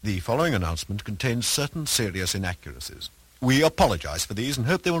The following announcement contains certain serious inaccuracies. We apologize for these and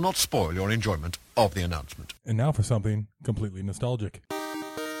hope they will not spoil your enjoyment of the announcement. And now for something completely nostalgic.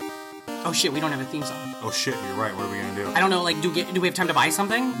 Oh shit, we don't have a theme song. Oh shit, you're right. What are we gonna do? I don't know, like, do we have time to buy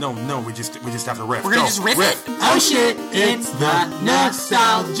something? No, we just have to riff. We're gonna just riff it? Oh shit, it's the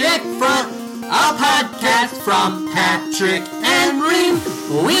Nostalgic Front, a podcast from Patrick and Reem.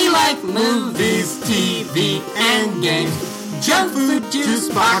 We like movies, TV, and games, junk food,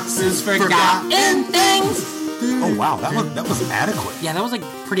 juice boxes, forgotten things. Oh wow, that was adequate. Yeah, that was, like,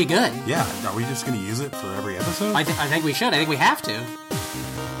 pretty good. Yeah, are we just gonna use it for every episode? I think we should. I think we have to.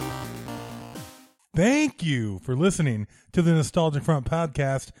 Thank you for listening to the Nostalgic Front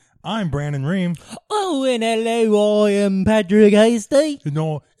podcast. I'm Brandon Ream. Oh, and hello, I am Patrick Hasty.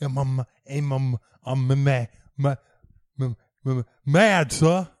 No, I'm mad,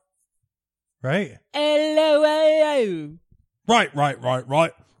 sir. Right? Hello.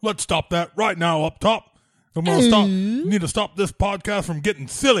 Right. Let's stop that right now up top. I'm gonna stop. Need to stop this podcast from getting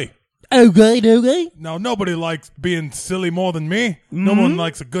silly. Okay. Now, nobody likes being silly more than me. No one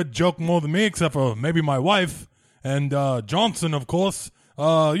likes a good joke more than me, except for maybe my wife and Johnson, of course.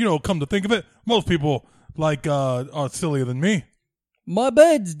 Come to think of it, most people are sillier than me. My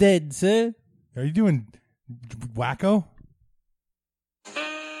bird's dead, sir. Are you doing wacko?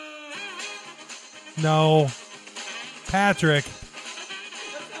 No. Patrick.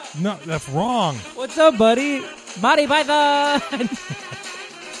 No, that's wrong. What's up, buddy? Monty Python.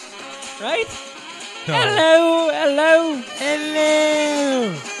 Right? No.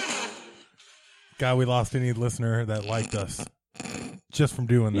 Hello. God, we lost any listener that liked us just from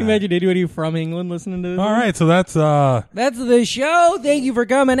doing that. Can you imagine anybody from England listening to this? All right, so that's the show. Thank you for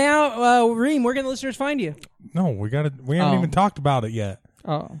coming out. Reem, where can the listeners find you? No, we haven't even talked about it yet.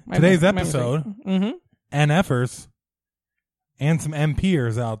 Oh, today's episode, NFers and some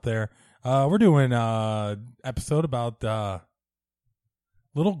MPers out there. We're doing an episode about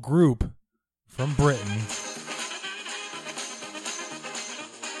little group from Britain.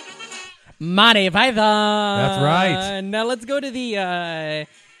 Monty Python. That's right. Now let's go to the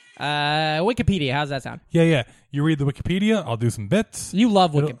Wikipedia. How's that sound? Yeah. You read the Wikipedia. I'll do some bits. You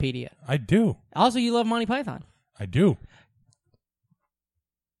love Wikipedia. I do. Also, you love Monty Python. I do.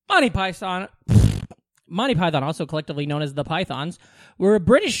 Monty Python, also collectively known as the Pythons, were a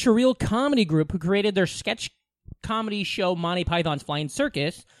British surreal comedy group who created their sketch comedy show Monty Python's Flying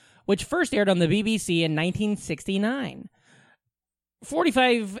Circus, which first aired on the BBC in 1969.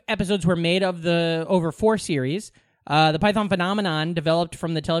 45 episodes were made of the over 4 series. The Python phenomenon developed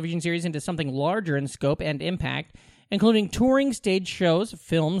from the television series into something larger in scope and impact, including touring stage shows,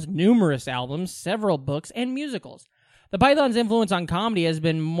 films, numerous albums, several books, and musicals. The Pythons' influence on comedy has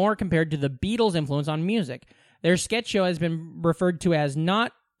been more compared to the Beatles' influence on music. Their sketch show has been referred to as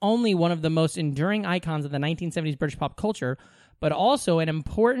not only one of the most enduring icons of the 1970s British pop culture, but also an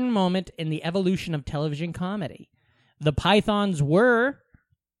important moment in the evolution of television comedy. The Pythons were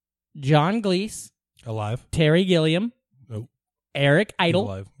John Cleese, alive, Terry Gilliam, Eric Idle,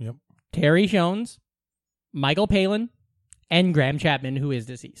 alive, yep, Terry Jones, Michael Palin, and Graham Chapman, who is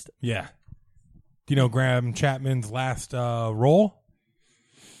deceased. Yeah. Do you know Graham Chapman's last role?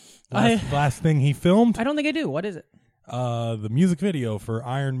 Last thing he filmed? I don't think I do. What is it? The music video for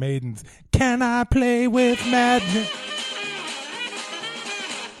Iron Maiden's Can I Play With Madness?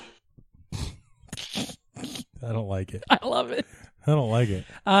 I don't like it. I love it. I don't like it.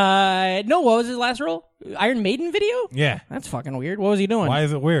 No, what was his last role? Iron Maiden video? Yeah. That's fucking weird. What was he doing? Why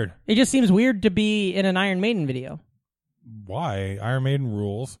is it weird? It just seems weird to be in an Iron Maiden video. Why? Iron Maiden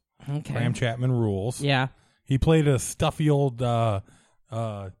rules. Okay. Graham Chapman rules. Yeah. He played a stuffy old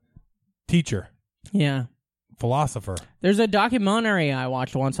teacher. Yeah. Philosopher. There's a documentary I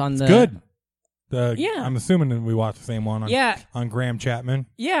watched once on the... Good. Yeah. I'm assuming that we watched the same one on Graham Chapman.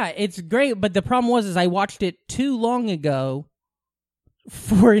 Yeah, it's great, but the problem was I watched it too long ago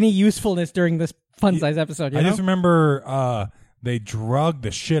for any usefulness during this fun-size episode. I just remember they drugged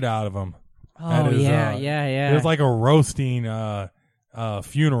the shit out of him. Oh, yeah. It was like a roasting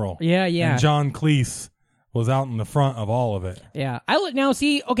funeral. Yeah. And John Cleese was out in the front of all of it. Yeah.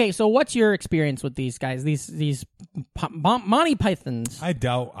 Okay, so what's your experience with these guys, these Monty Pythons? I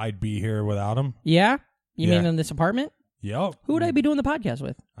doubt I'd be here without them. Yeah? You mean in this apartment? Yep. Who would I be doing the podcast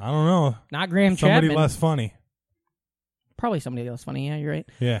with? I don't know. Not Graham Somebody Chapman. less funny. Probably somebody else funny. Yeah, you're right.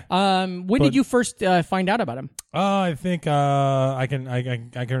 Yeah. When did you first find out about him? I think I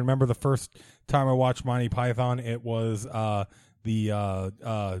can remember the first time I watched Monty Python. It was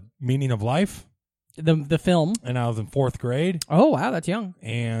the Meaning of Life. The film. And I was in 4th grade. Oh, wow, that's young.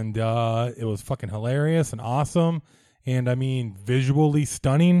 And it was fucking hilarious and awesome. and I mean visually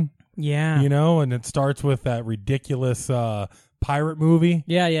stunning. Yeah. You know, and it starts with that ridiculous pirate movie.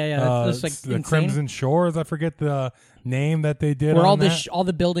 Yeah. That's like the insane. Crimson Shores. I forget the name that they did. Where on all that. all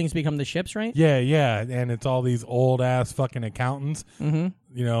the buildings become the ships, right? Yeah, and it's all these old ass fucking accountants. Mm-hmm.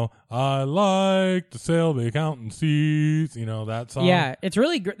 You know, I like to sail the accountancies. You know that song. Yeah, it's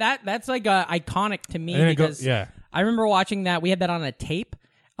really that's like iconic to me because I remember watching that. We had that on a tape,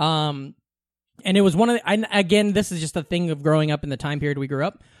 and it was one of the, again, this is just a thing of growing up in the time period we grew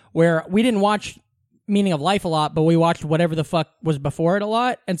up, where we didn't watch Meaning of Life a lot, but we watched whatever the fuck was before it a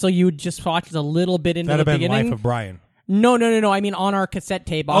lot, and so you would just watch a little bit into the beginning. Life of Brian. No. I mean on our cassette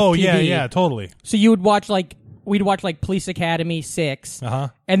tape off TV. Yeah, totally. So you would watch we'd watch Police Academy 6,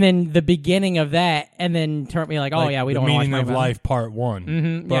 and then the beginning of that, and then turn me like, oh yeah, we don't want to watch Meaning of Life. Life Part 1.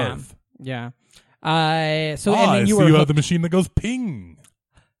 Mm-hmm, Birth. Yeah. So and then you were have the machine that goes ping.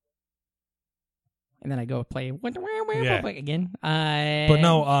 And then I go play Yeah. again. But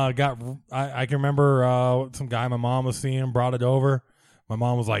no, I can remember some guy my mom was seeing brought it over. My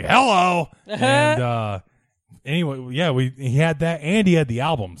mom was like, "Hello," and anyway, he had that, and he had the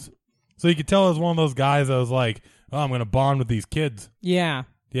albums, so you could tell it was one of those guys that was like, "Oh, I'm gonna bond with these kids." Yeah.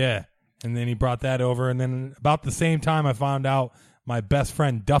 And then he brought that over, and then about the same time, I found out my best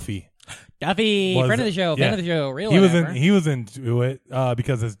friend Duffy, friend of the show, real. He was into it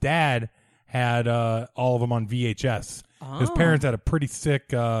because his dad had all of them on VHS. His parents had a pretty sick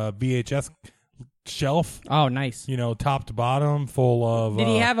VHS shelf. Oh, nice. You know, top to bottom, full of... Did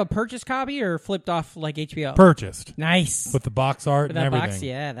he have a purchase copy or flipped off like HBO? Purchased. Nice. With the box art with and that everything. Box?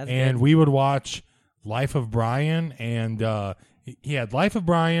 Yeah, that's and good. we would watch Life of Brian, and he had Life of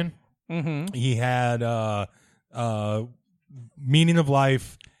Brian. Mm-hmm. He had Meaning of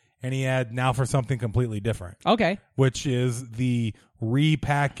Life, and he had Now for Something Completely Different. Okay. Which is the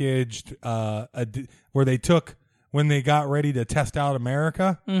repackaged where they took when they got ready to test out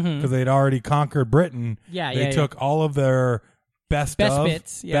America because they'd already conquered Britain. They took all of their best bits of the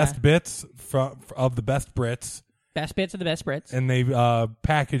best Brits, best bits of the best Brits, and they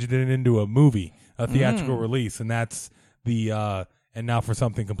packaged it into a movie, a theatrical release, and that's the and Now for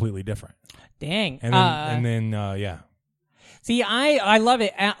Something Completely Different. Dang. And then See, I love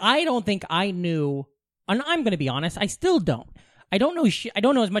it. I don't think I knew, and I'm going to be honest, I still don't. I don't know I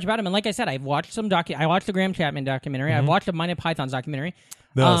don't know as much about him. And like I said, I've watched I watched the Graham Chapman documentary. I've watched the Monty Python's documentary.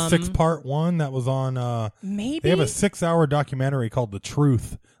 The 6-part one that was on... maybe? They have a 6-hour documentary called The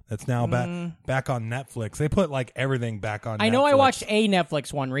Truth that's now back on Netflix. They put like everything back on Netflix. I know I watched a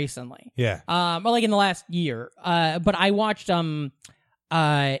Netflix one recently. Yeah. Well, like in the last year. But I watched... So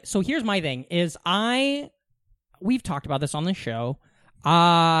here's my thing, is we've talked about this on the show.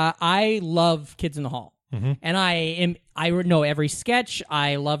 I love Kids in the Hall. Mm-hmm. And I know every sketch.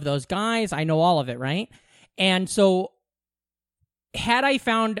 I love those guys. I know all of it, right? And so had I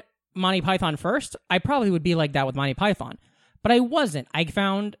found Monty Python first, I probably would be like that with Monty Python. But I wasn't. I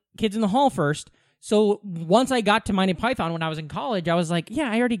found Kids in the Hall first. So once I got to Monty Python when I was in college, I was like, yeah,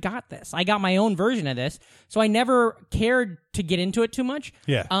 I already got this. I got my own version of this. So I never cared to get into it too much.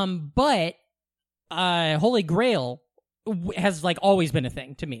 Yeah. But Holy Grail has like always been a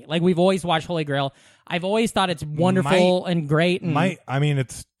thing to me. Like we've always watched Holy Grail. I've always thought it's wonderful and great. And I mean,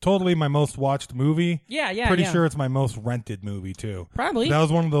 it's totally my most watched movie. Yeah. Pretty sure it's my most rented movie too. Probably. That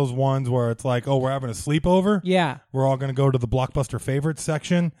was one of those ones where it's like, oh, we're having a sleepover. Yeah. We're all going to go to the Blockbuster favorites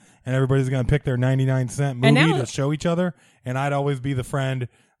section, and everybody's going to pick their 99-cent movie to show each other. And I'd always be the friend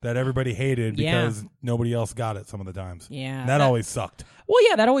that everybody hated because nobody else got it some of the times. Yeah. And that always sucked. Well,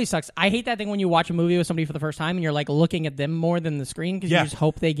 yeah, that always sucks. I hate that thing when you watch a movie with somebody for the first time and you're like looking at them more than the screen because you just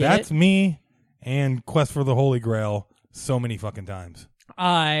hope they get it. That's me and Quest for the Holy Grail so many fucking times.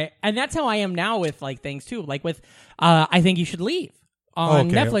 And that's how I am now with like things too. Like with I Think You Should Leave on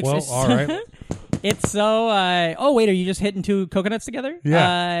Netflix. Well, all right. It's so oh wait, are you just hitting 2 coconuts together?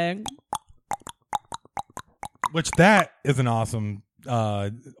 Yeah. Which that is an awesome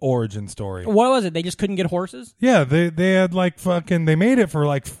origin story. What was it? They just couldn't get horses? Yeah, they had like fucking they made it for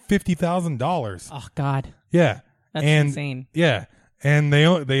like $50,000. Oh God. Yeah. That's insane. Yeah. And they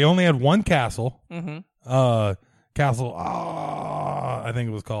only had one castle. Mm-hmm. Castle I think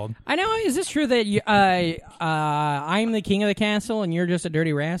it was called. I know. Is this true that you, I'm the king of the castle and you're just a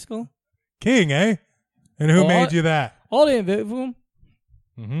dirty rascal? King, eh? And who made you that? Hold it,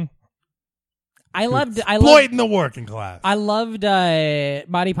 mm-hmm. I loved exploiting the working class. I loved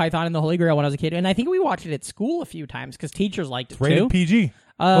Monty Python and the Holy Grail when I was a kid, and I think we watched it at school a few times because teachers liked it it's rated too. PG.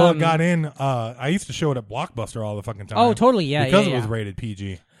 Well, it got in. I used to show it at Blockbuster all the fucking time. Oh, totally, yeah, because it was rated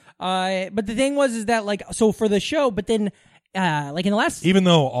PG. But the thing is that like so for the show, but then like in the last, even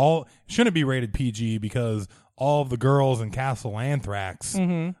though shouldn't be rated PG because all of the girls in Castle Anthrax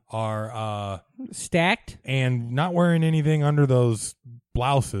are stacked and not wearing anything under those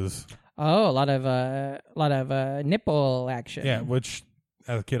blouses. Oh, a lot of nipple action. Yeah, which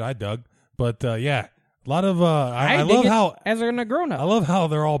as a kid I dug, but yeah, a lot of I dig love it how as a grown up. I love how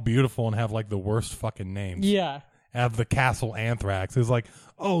they're all beautiful and have like the worst fucking names. Yeah. Have the Castle Anthrax. It's like,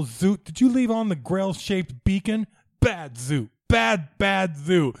 oh, Zoot, did you leave on the grail-shaped beacon? Bad Zoot. Bad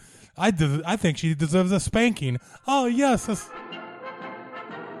Zoot. I think she deserves a spanking. Oh, yes.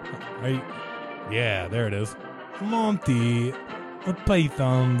 Yeah, there it is. Monty, the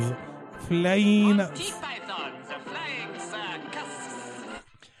pythons, flying. Monty Python's a flying circus.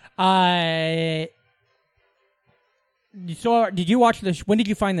 So did you watch this? When did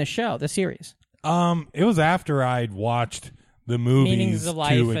you find this show, the series? It was after I'd watched the movies Meanings of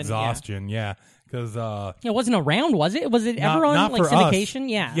Life to and- exhaustion. Yeah, because It wasn't around, was it? Was it ever on not like for syndication? us.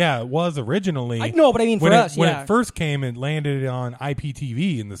 Yeah. Yeah, it was originally. I know, but I mean for when us, when yeah. it first came, it landed on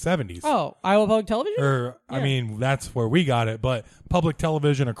IPTV in the 70s. Oh, Iowa Public Television? Or I mean, that's where we got it. But public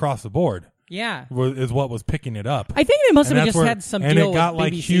television across the board Yeah. is what was picking it up. I think they must And have that's just where- had some and deal it got with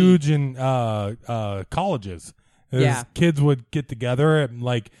like BBC. huge in colleges. Yeah. Kids would get together and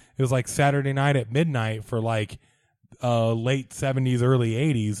like it was like Saturday night at midnight for like late 70s, early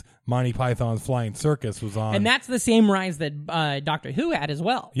 80s. Monty Python's Flying Circus was on, And that's the same rise that Doctor Who had as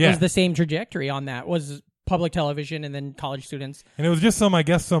well. Yeah. It was the same trajectory on that. Was public television and then college students. and it was just some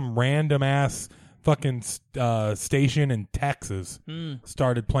random ass fucking station in Texas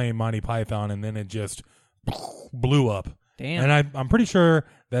started playing Monty Python, and then it just blew up. Damn. And I'm pretty sure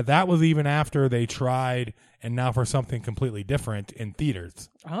that was even after they tried, and now for something completely different in theaters.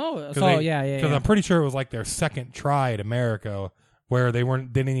 Oh, so yeah. Because I'm pretty sure it was like their second try at America, where they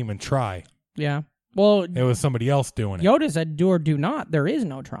didn't even try. Yeah. Well, It was somebody else doing it. Yoda said, "Do or do not. There is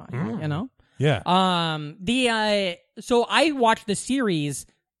no trying." You know. Yeah. So I watched the series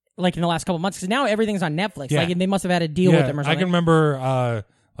like in the last couple months because now everything's on Netflix. Yeah. Like they must have had a deal with them or I something. can remember.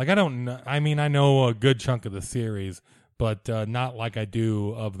 Like I don't. I mean, I know a good chunk of the series, but not like I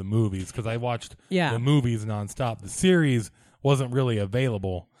do of the movies because I watched Yeah. the movies nonstop. The series wasn't really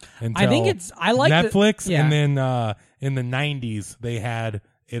available until I think I like the- Netflix, yeah. and then in the 90s they had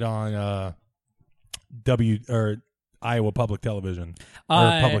it on Iowa Public Television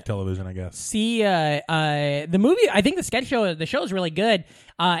or public television, I guess. See, the movie. I think the show is really good,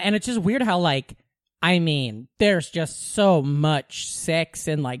 and it's just weird how like. I mean, there's just so much sex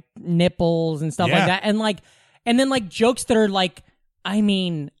and like nipples and stuff Yeah. like that, and then like jokes that are like. I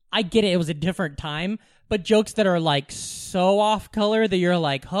mean, I get it; it was a different time, but jokes that are like so off color that you're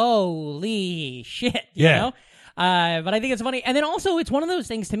like, holy shit, you Yeah. know. But I think it's funny, and then also it's one of those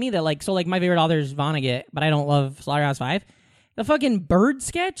things to me that like, so like my favorite author is Vonnegut, but I don't love Slaughterhouse-Five. The fucking bird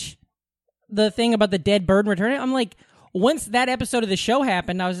sketch, the thing about the dead bird returning. I'm like, once that episode of the show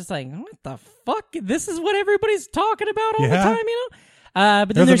happened, I was just like, what the fuck? This is what everybody's talking about all the Yeah. time, you know? But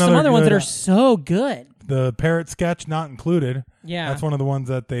then There's there's some another other ones that good- are so good. The parrot sketch not included. Yeah. That's one of the ones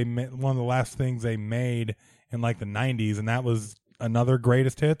that one of the last things they made in like the 90s, and that was another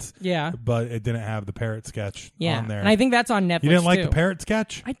greatest hits. Yeah. But it didn't have the parrot sketch Yeah. on there. And I think that's on Netflix You didn't like too. the parrot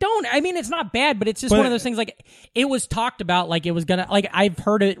sketch? I don't. I mean, it's not bad, but it's just But- one of those things. Like, it was talked about, like it was gonna. Like, I've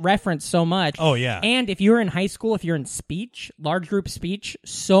heard it referenced so much. Oh, yeah. And if you're in high school, if you're in speech, large group speech,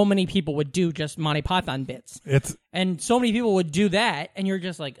 so many people would do just Monty Python bits, and so many people would do that, and you're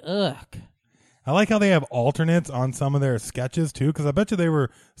just like, ugh. I like how they have alternates on some of their sketches too, because I bet you they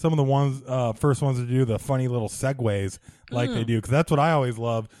were some of the ones first ones to do the funny little segues like they do, because that's what I always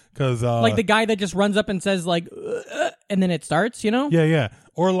love. Because Like the guy that just runs up and says like, and then it starts, you know? yeah,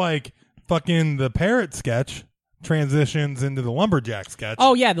 or like fucking the parrot sketch transitions into the lumberjack sketch.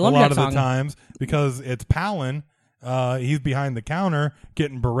 Oh, yeah, the lumberjack a lot of song. the times because it's Palin. He's behind the counter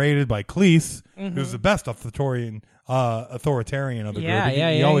getting berated by Cleese, who's the best authoritarian of the Yeah, group.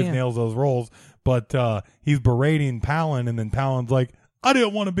 yeah, He yeah, always yeah. nails those roles. But he's berating Palin, and then Palin's like, I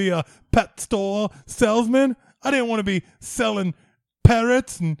didn't want to be a pet store salesman. I didn't want to be selling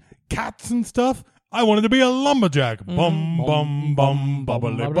parrots and cats and stuff. I wanted to be a lumberjack. Bum, bum, bum,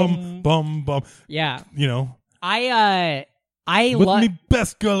 bubbly, bum, bum, bum. Yeah. You know, I with love. me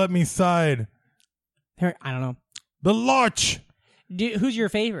best girl at me side. I don't know. The larch. Who's your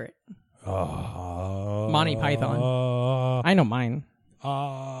favorite? Monty Python. I know mine.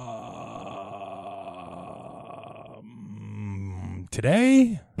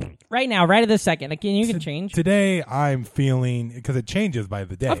 Today? Right now, right at this second. Again, you can change. Today, I'm feeling, because it changes by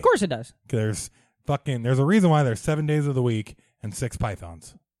the day. Of course it does. There's a reason why there's 7 days of the week and 6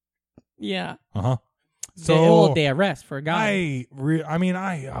 pythons. Yeah. Uh-huh. So, a little day of rest for a guy.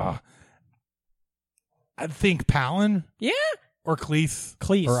 I I think Palin Yeah. or Cleese.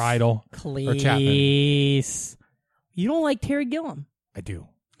 Cleese. Or Idol. Or Chapman. Cleese. You don't like Terry Gilliam. I do.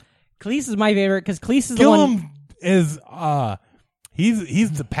 Cleese is my favorite because Cleese is the one. Gilliam is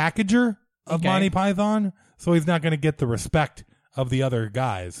he's the packager of Okay. Monty Python, so he's not going to get the respect of the other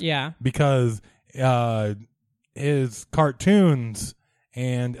guys. Yeah. Because his cartoons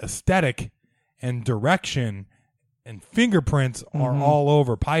and aesthetic and direction and fingerprints are all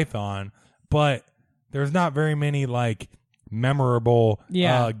over Python, but there's not very many like memorable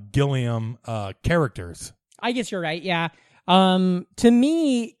Gilliam characters. I guess you're right. Yeah. To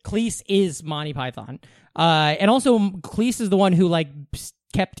me, Cleese is Monty Python. And also Cleese is the one who like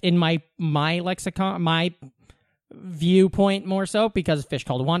kept in my lexicon, my viewpoint more so because Fish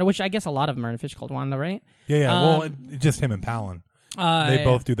Called Wanda, which I guess a lot of them are in Fish Called Wanda, right? Yeah. Well, just him and Palin. They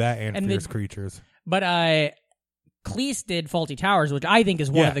both do that and Fierce Creatures. But Cleese did Fawlty Towers, which I think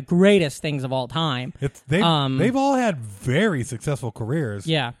is one of the greatest things of all time. They've all had very successful careers.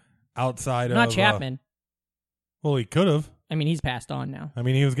 Yeah. Outside of Not Chapman. Well, he could have. I mean, he's passed on now. I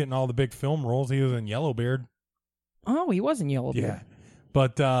mean, he was getting all the big film roles. He was in Yellowbeard. Oh, he was in Yellowbeard. Yeah.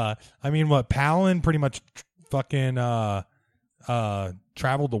 But, I mean, Palin pretty much fucking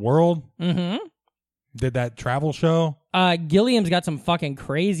traveled the world. Mm-hmm. Did that travel show. Gilliam's got some fucking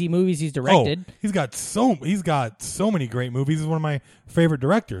crazy movies he's directed. Oh, he's got so many great movies. He's one of my favorite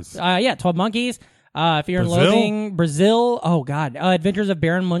directors. 12 Monkeys, Fear and Brazil. Loathing, Brazil. Oh, God. Adventures of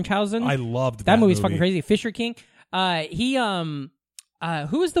Baron Munchausen. I loved that movie's movie. fucking crazy. Fisher King. Who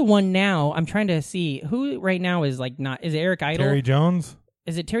is the one now? I'm trying to see who right now is like not. Is it Eric Idle? Terry Jones.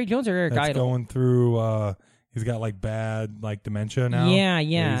 Is it Terry Jones or Eric That's Idle? going through. He's got like bad like dementia now.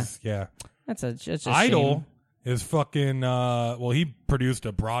 Yeah. That's a Idle shame. is fucking. He produced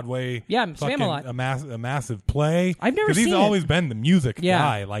a Broadway. Yeah, fucking, Spamalot. a massive play. I've never 'Cause seen he's it. always been the music Yeah.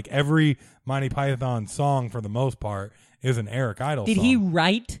 guy. Like every Monty Python song, for the most part, is an Eric Idle. Did song. he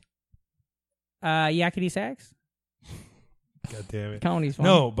write Yakety Sax? God damn it! County's fun.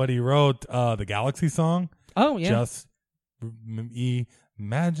 No, but he wrote the Galaxy song. Oh yeah. Just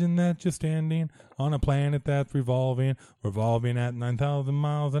imagine that you're standing on a planet that's revolving at 9,000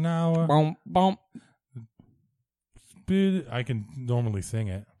 miles an hour. Boom, boom. I can normally sing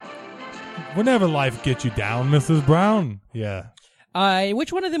it. Whenever life gets you down, Mrs. Brown. Yeah.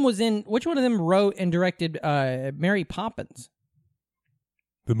 Which one of them wrote and directed Mary Poppins?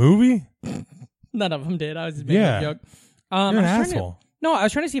 The movie? None of them did. I was just making a joke. You're an I was asshole. I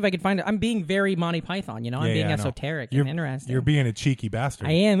was trying to see if I could find it. I'm being very Monty Python, I'm being I know. esoteric and interesting. You're being a cheeky bastard.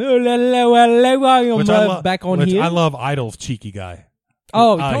 I am. Which Back on which here. I love Idol's cheeky guy.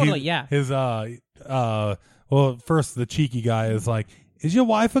 Oh, totally, yeah. His first the cheeky guy is like, is your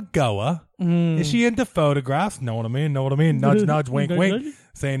wife a goer? Is she into photographs? Know what I mean? Nudge, nudge, wink, wink.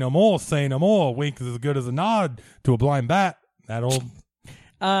 Say no more, say no more. Wink is as good as a nod to a blind bat. That old.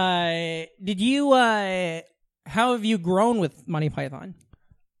 Did you? How have you grown with Monty Python?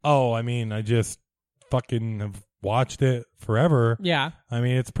 Oh, I mean, I just fucking have watched it forever. Yeah. I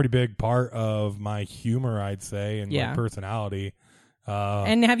mean, it's a pretty big part of my humor, I'd say, and my personality.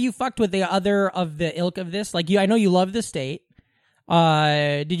 And have you fucked with the other of the ilk of this? Like I know you love The State.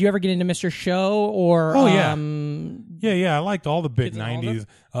 Did you ever get into Mr. Show or? Oh yeah, yeah. I liked all the big Kids in all of '90s.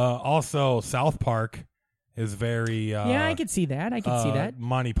 Also, South Park is very. I could see that.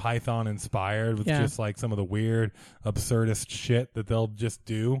 Monty Python inspired with just like some of the weird, absurdist shit that they'll just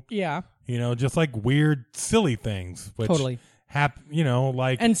do. Yeah. Just like weird, silly things. Which Totally.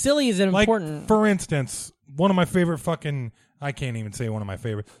 Like and silly is an like, important. For instance, one of my favorite fucking. I can't even say one of my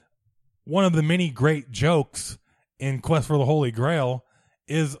favorite. One of the many great jokes in Quest for the Holy Grail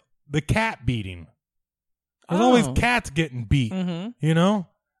is the cat beating. There's always cats getting beat. Mm-hmm.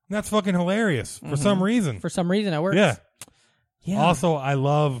 That's fucking hilarious for some reason. For some reason, it works. Yeah. Yeah. Also, I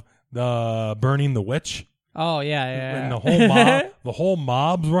love the burning the witch. Oh yeah. And the whole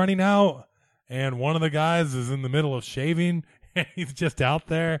mob's running out, and one of the guys is in the middle of shaving. And he's just out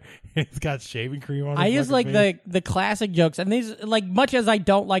there. And he's got shaving cream on. I his use like face. the classic jokes, and these like much as I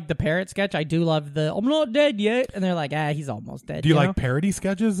don't like the parrot sketch, I do love the "I'm not dead yet," and they're like, he's almost dead. Do you know? like parody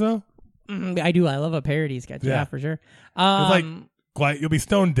sketches though? I do. I love a parody sketch. Yeah, for sure. It's like, quiet, you'll be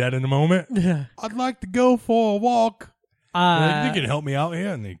stone dead in a moment. I'd like to go for a walk. You can help me out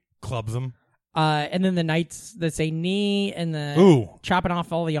here, and he clubs him. And then the knights that say knee and the chopping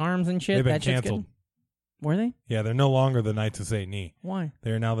off all the arms and shit. They've been that shit's canceled. good. Were they? Yeah, they're no longer the Knights of St. Knee. Why?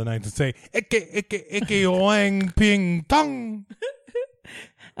 They're now the Knights of St. Icky Wang Ping Tong.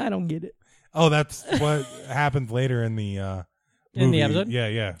 I don't get it. Oh, that's what happens later in the movie. In the episode?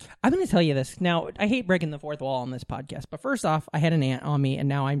 Yeah. I'm going to tell you this. Now, I hate breaking the fourth wall on this podcast, but first off, I had an aunt on me, and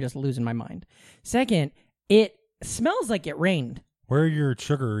now I'm just losing my mind. Second, It smells like it rained. Where are your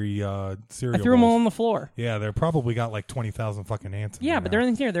sugary cereal I threw them bowls? all on the floor. Yeah, they're probably got like 20,000 fucking ants in Yeah, there but now. they're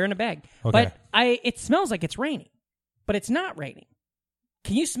in here. They're in a bag. Okay. But it smells like it's raining, but it's not raining.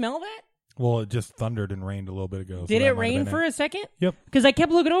 Can you smell that? Well, it just thundered and rained a little bit ago. Did it rain for a second? Yep. Because I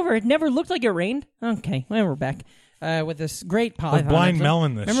kept looking over. It never looked like it rained. Okay, well, we're back with this great Python. blind episode.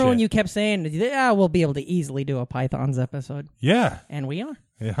 melon this Remember when shit. you kept saying, we'll be able to easily do a Pythons episode? Yeah. And we are.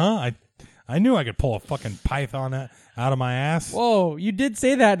 I knew I could pull a fucking python out of my ass. Whoa, you did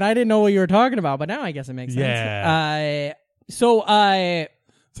say that, and I didn't know what you were talking about, but now I guess it makes sense. Yeah. So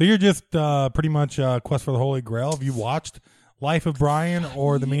you're just pretty much Quest for the Holy Grail. Have you watched Life of Brian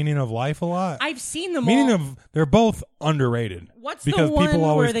or The Meaning of Life a lot? I've seen them all. They're both underrated. What's because the one people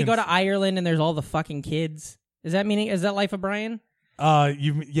always where they go to Ireland and there's all the fucking kids? Is that Life of Brian?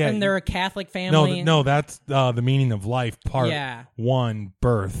 And they're a Catholic family? No, that's The Meaning of Life, part 1,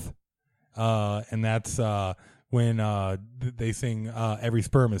 Birth. And that's when they sing Every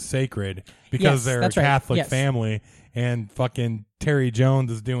Sperm is Sacred because they're a Catholic family, and fucking Terry Jones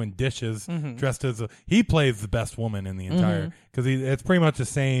is doing dishes dressed as he plays the best woman in the entire, because it's pretty much the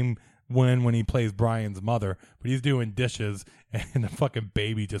same when he plays Brian's mother, but he's doing dishes and the fucking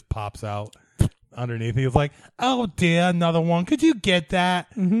baby just pops out underneath. He's like, oh dear, another one, could you get that?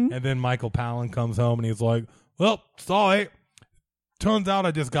 And then Michael Palin comes home and he's like, well, sorry, turns out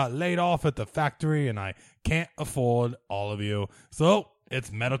I just got laid off at the factory and I can't afford all of you, so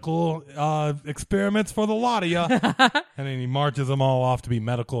it's medical experiments for the lot of you. And then he marches them all off to be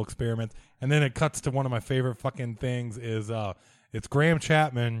medical experiments. And then it cuts to one of my favorite fucking things is it's Graham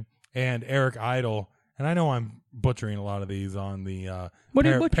Chapman and Eric Idle. And I know I'm butchering a lot of these on the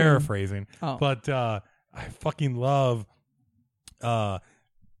paraphrasing. Oh. But I fucking love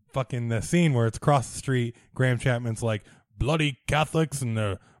fucking the scene where it's across the street. Graham Chapman's like, bloody Catholics and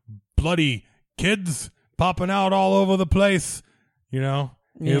the bloody kids popping out all over the place. You know,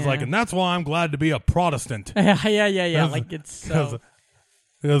 he was like, and that's why I'm glad to be a Protestant. Yeah. Like it's so.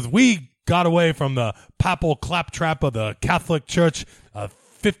 Because we got away from the papal claptrap of the Catholic Church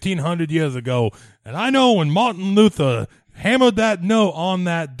 1,500 years ago. And I know when Martin Luther hammered that note on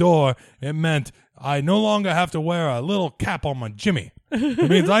that door, it meant I no longer have to wear a little cap on my jimmy. It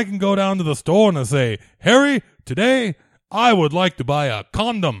means I can go down to the store and say, Harry, today I would like to buy a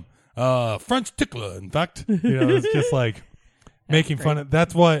condom. French tickler, in fact. You know, it's just like making fun of.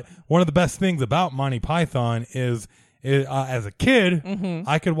 That's what one of the best things about Monty Python is as a kid,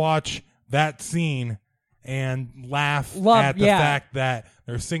 I could watch that scene and laugh at the fact that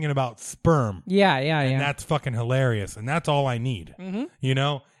they're singing about sperm. Yeah. And that's fucking hilarious. And that's all I need. You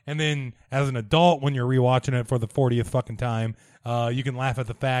know? And then as an adult, when you're rewatching it for the 40th fucking time, you can laugh at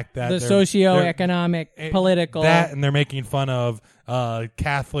the fact that the socioeconomic, political. That, and they're making fun of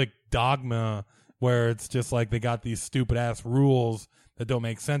Catholic dogma, where it's just like they got these stupid ass rules that don't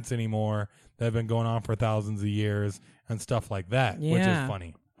make sense anymore that have been going on for thousands of years and stuff like that, which is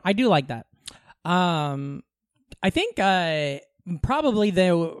funny. I do like that. I think probably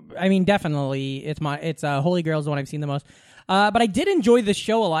definitely it's Holy Grail is the one I've seen the most. But I did enjoy the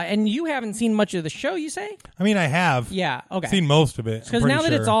show a lot, and you haven't seen much of the show, you say? I mean, I have. Yeah, okay. Seen most of it. Because now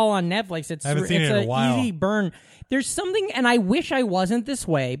that it's all on Netflix, it's seen it in a while. Easy burn. There's something, and I wish I wasn't this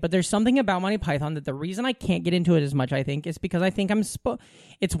way, but there's something about Monty Python that the reason I can't get into it as much, I think, is because I think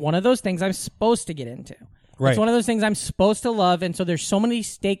it's one of those things I'm supposed to get into. Right. It's one of those things I'm supposed to love, and so there's so many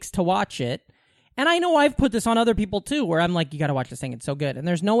stakes to watch it. And I know I've put this on other people, too, where I'm like, you got to watch this thing, it's so good. And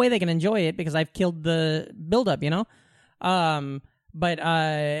there's no way they can enjoy it because I've killed the build-up, you know? I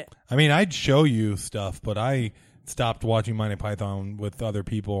mean, I'd show you stuff, but I stopped watching Monty Python with other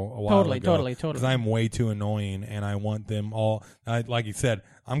people a while ago. Totally. Because I'm way too annoying, and I want them all. Like you said,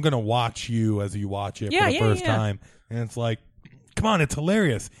 I'm gonna watch you as you watch it for the first time, and it's like, come on, it's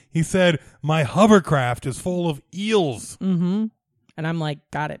hilarious. He said, "My hovercraft is full of eels." Mm-hmm. And I'm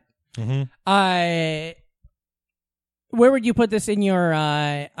like, got it. Mm-hmm. Where would you put this in your?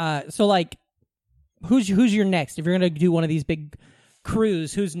 So like, who's your next? If you're gonna do one of these big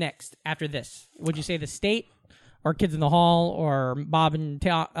crews, who's next after this? Would you say The State, or Kids in the Hall, or Bob and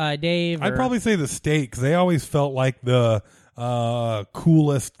Dave? I'd probably say The State, because they always felt like the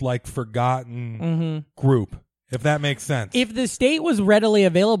coolest, like forgotten group. If that makes sense. If The State was readily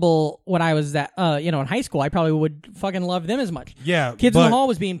available when I was in high school, I probably would fucking love them as much. Yeah, Kids in the Hall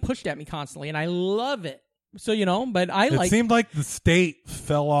was being pushed at me constantly, and I love it. So but it seemed like The State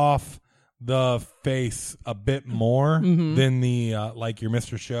fell off the face a bit more than the like your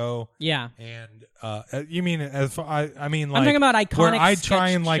Mr. Show. Yeah. And you mean as far I mean like I'm talking about iconic where I try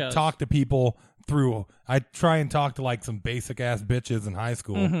and like shows. talk to people I try and talk to like some basic ass bitches in high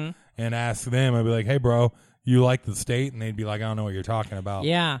school Mm-hmm. and ask them. I'd be like, hey, bro, you like the state? And they'd be like, I don't know what you're talking about.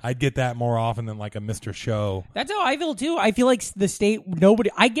 Yeah. I'd get that more often than like a Mr. Show. That's how I feel too. I feel like the state.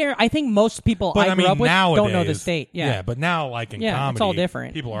 I think most people But I grew up with nowadays, don't know the state. Yeah. but now like in Yeah, comedy, it's all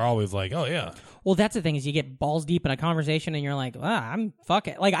different. People are always like, oh yeah. Well, that's the thing is you get balls deep in a conversation and you're like, I'm fuck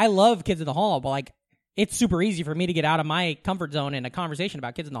it. Like I love Kids in the Hall, but like it's super easy for me to get out of my comfort zone in a conversation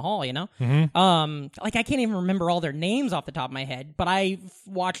about Kids in the Hall. You know, like I can't even remember all their names off the top of my head, but I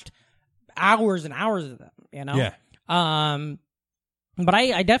watched hours and hours of them. You know, Yeah. But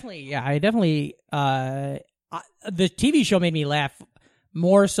I definitely, the TV show made me laugh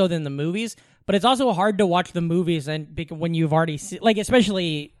more so than the movies. But it's also hard to watch the movies when you've already seen, like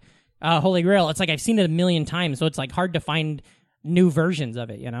especially Holy Grail. It's like I've seen it a million times, so it's like hard to find new versions of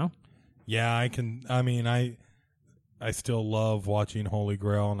it. You know? Yeah, I can. I mean, I still love watching Holy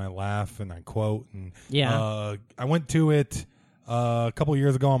Grail, and I laugh and I quote. And I went to it a couple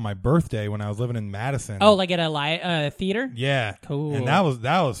years ago on my birthday when I was living in Madison. Oh, like at a theater? Yeah, Cool. And that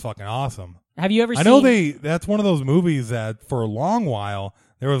was fucking awesome. Have you ever? I know that's one of those movies that for a long while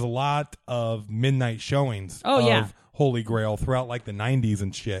there was a lot of midnight showings. Oh, yeah. Of Holy Grail throughout like the 90s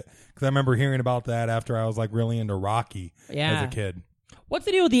and shit. Because I remember hearing about that after I was like really into Rocky as a kid. What's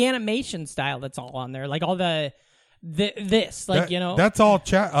the deal with the animation style that's all on there? Like all this, like, you know. That's all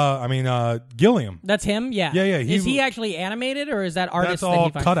Gilliam. That's him? Yeah. Yeah. Is he actually animated or is that artist? That's all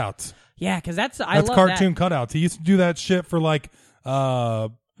that he cutouts. Yeah, because that's cartoon that. cutouts. He used to do that shit for like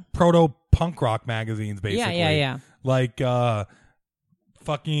proto punk rock magazines, basically. Yeah. Like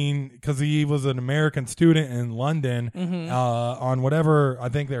fucking because he was an American student in London on whatever, I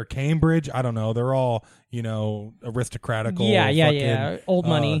think they're Cambridge. I don't know. They're all, aristocratical. Yeah. Old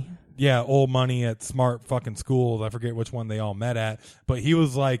money. Old money at smart fucking schools. I forget which one they all met at, but he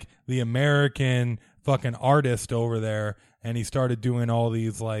was like the American fucking artist over there, and he started doing all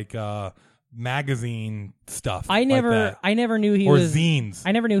these like magazine stuff. I never knew he or was zines.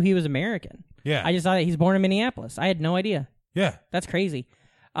 I never knew he was American. Yeah, I just thought he's born in Minneapolis. I had no idea. Yeah, that's crazy.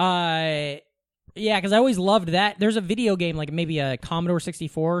 Yeah, because I always loved that. There's a video game, like maybe a Commodore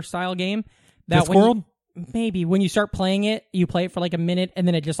 64 style game. Discworld? Maybe when you start playing it, you play it for like a minute, and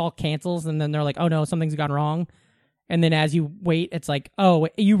then it just all cancels, and then they're like, "Oh no, something's gone wrong." And then as you wait, it's like, "Oh,"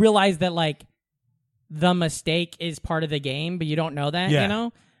 you realize that like the mistake is part of the game, but you don't know that, you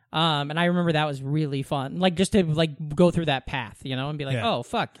know. And I remember that was really fun, like just to like go through that path, and be like, "Oh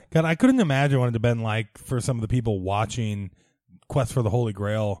fuck." God, I couldn't imagine what it'd have been like for some of the people watching Quest for the Holy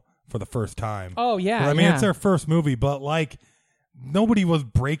Grail for the first time. Oh yeah, I mean it's their first movie, but like nobody was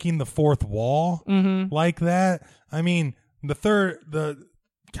breaking the fourth wall like that. I mean, some of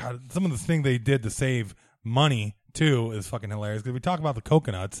the thing they did to save money too is fucking hilarious because we talk about the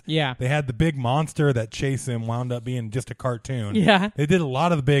coconuts. Yeah, they had the big monster that chased him wound up being just a cartoon. Yeah, they did a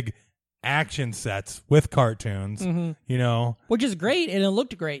lot of the big action sets with cartoons. which is great, and it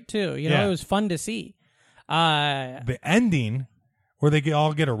looked great too. It was fun to see. The ending where they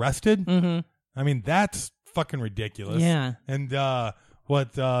all get arrested. I mean, that's fucking ridiculous. Yeah. And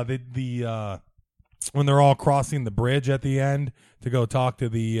when they're all crossing the bridge at the end to go talk to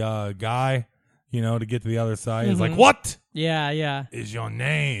the guy, to get to the other side, he's like, "What? Yeah. Is your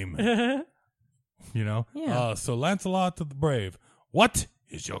name?" Yeah. So Lancelot the Brave. What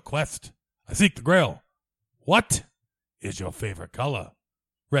is your quest? I seek the Grail. What is your favorite color?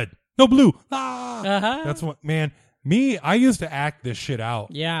 Red. No, blue. Ah. That's what, man. I used to act this shit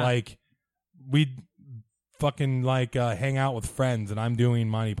out. Yeah. Like, we'd fucking, like, hang out with friends, and I'm doing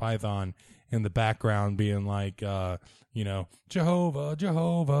Monty Python in the background being like, Jehovah,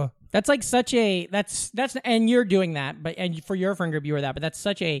 Jehovah. That's like such a, that's, and you're doing that, and for your friend group, you were that, but that's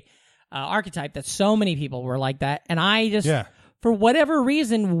such a archetype that so many people were like that. And I just, for whatever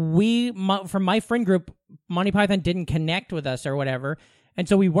reason, from my friend group, Monty Python didn't connect with us or whatever. And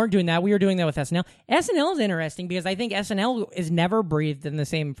so we weren't doing that. We were doing that with SNL. SNL is interesting because I think SNL is never breathed in the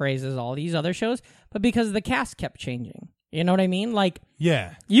same phrase as all these other shows, but because the cast kept changing. You know what I mean? Like,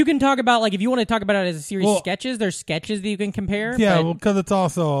 you can talk about, like, if you want to talk about it as a series of sketches, there's sketches that you can compare. Yeah, because it's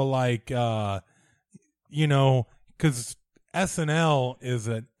also like, because SNL is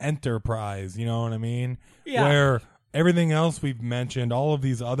an enterprise, you know what I mean? Yeah. Where everything else we've mentioned, all of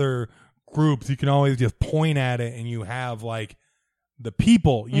these other groups, you can always just point at it and you have, like, the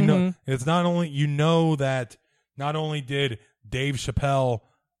people, it's not only, that not only did Dave Chappelle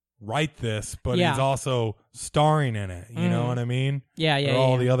write this, but he's also starring in it. You know what I mean? Yeah.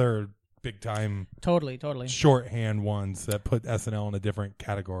 All the other big time, totally shorthand ones that put SNL in a different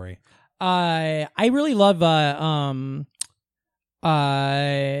category. I really love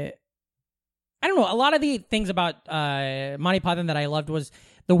I don't know. A lot of the things about Monty Python that I loved was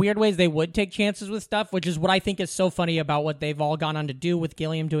the weird ways they would take chances with stuff, which is what I think is so funny about what they've all gone on to do with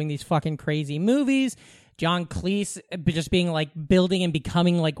Gilliam doing these fucking crazy movies. John Cleese just being like building and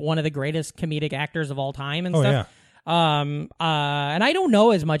becoming like one of the greatest comedic actors of all time and stuff. Yeah. And I don't know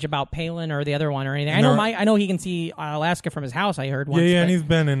as much about Palin or the other one or anything. I know he can see Alaska from his house. I heard once. Yeah, and he's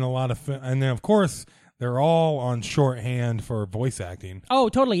been in a lot of, and then of course they're all on shorthand for voice acting. Oh,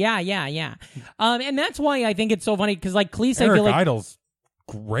 totally. Yeah. And that's why I think it's so funny because like Cleese, Eric I feel like Idle's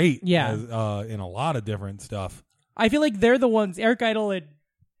great. Yeah. In a lot of different stuff. I feel like they're the ones. Eric Idle and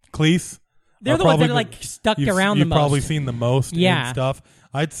Cleese. they're the ones that are like stuck around the most. You've probably seen the most Yeah. and stuff.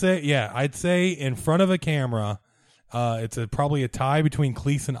 I'd say in front of a camera, it's probably a tie between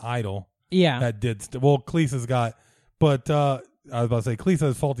Cleese and Idle. Yeah. That did Cleese has got, but I was about to say Cleese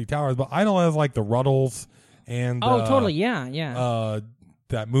has Faulty Towers, but Idle has like the Ruddles and totally, yeah.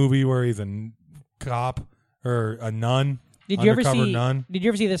 That movie where he's a cop or a nun. Did you ever see? Nun? Did you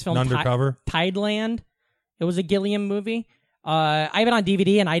ever see this film? Undercover. Tideland. It was a Gilliam movie. I have it on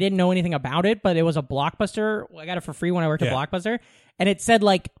DVD, and I didn't know anything about it, but it was a Blockbuster. I got it for free when I worked at Blockbuster, and it said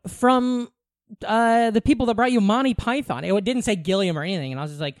like from the people that brought you Monty Python. It didn't say Gilliam or anything, and I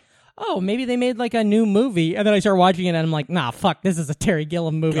was just like, oh, maybe they made like a new movie. And then I started watching it, and I'm like, nah, fuck, this is a Terry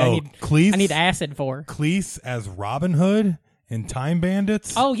Gilliam movie. I need acid for Cleese as Robin Hood in Time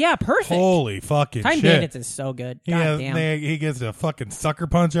Bandits. Oh yeah, perfect. Holy fucking Time shit. Bandits is so good. God damn. He gets to fucking sucker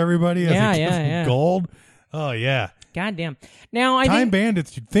punch everybody as he gives them gold. Oh yeah. God damn. Now Time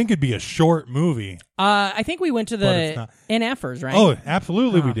Bandits, you'd think it'd be a short movie. I think we went to the NFers, right? Oh,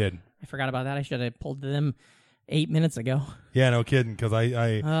 absolutely we did. I forgot about that. I should have pulled them 8 minutes ago. Yeah, no kidding, because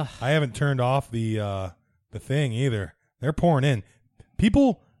I haven't turned off the thing either. They're pouring in.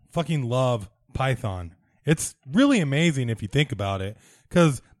 People fucking love Python. It's really amazing if you think about it,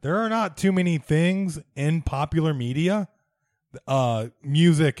 because there are not too many things in popular media,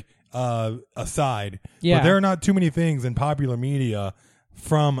 music aside, but there are not too many things in popular media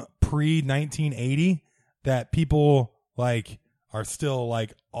from pre-1980 that people like are still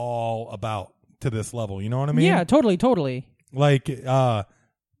like all about to this level. You know what I mean? Yeah, totally. Like, it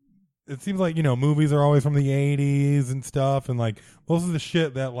seems like, movies are always from the 80s and stuff, and like most of the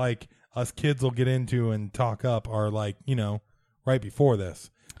shit that like us kids will get into and talk up are like, right before this.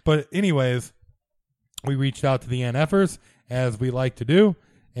 But anyways, we reached out to the NFers as we like to do,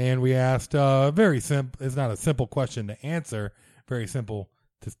 and we asked very simple. It's not a simple question to answer. Very simple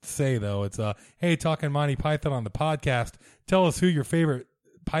to say though. It's hey, talking Monty Python on the podcast. Tell us who your favorite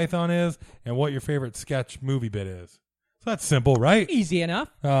Python is and what your favorite sketch movie bit is. So that's simple, right? Easy enough.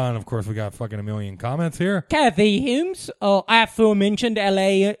 And of course, we got fucking a million comments here. Kathy Humes, aforementioned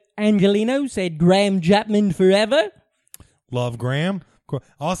L.A. Angelino, said Graham Chapman forever. Love Graham.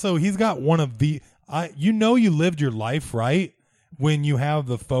 Also, he's got one of the... you lived your life, right? When you have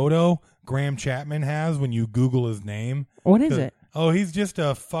the photo Graham Chapman has when you Google his name. What is it? Oh, he's just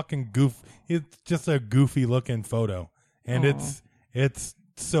a fucking goof. It's just a goofy-looking photo. And it's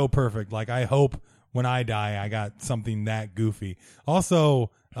so perfect. Like, I hope... when I die, I got something that goofy.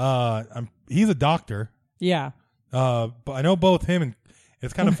 Also, he's a doctor. Yeah. But I know both him and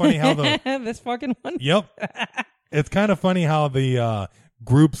it's kind of funny how the this fucking one. Yep. It's kind of funny how the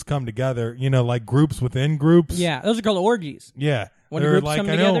groups come together. Like groups within groups. Yeah, those are called orgies. Yeah, when groups like, come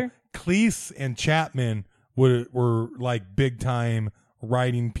I together. know Cleese and Chapman were like big time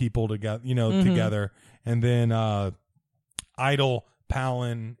writing people together. Together, and then Idle,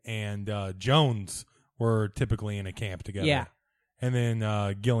 Palin, and Jones were typically in a camp together. Yeah. And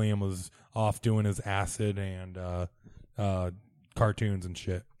then Gilliam was off doing his acid and cartoons and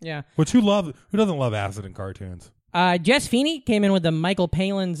shit. Yeah. Which who doesn't love acid and cartoons? Jess Feeney came in with the Michael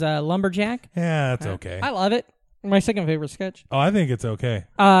Palin's Lumberjack. Yeah, that's okay. I love it. My second favorite sketch. Oh, I think it's okay.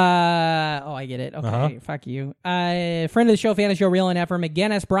 I get it. Okay, fuck you. Friend of the show, fan of the show, Real and Effer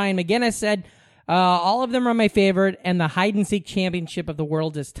McGinnis, Brian McGinnis said, all of them are my favorite, and the hide and seek championship of the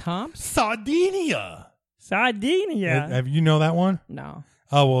world is tops. Sardinia. Have you know that one? No.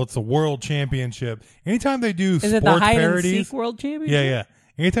 Oh, well, it's a world championship. Anytime they do Is sports it the hide parodies, and seek world championship? Yeah.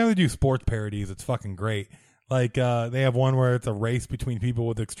 Anytime they do sports parodies, it's fucking great. Like they have one where it's a race between people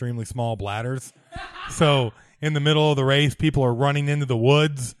with extremely small bladders. So in the middle of the race, people are running into the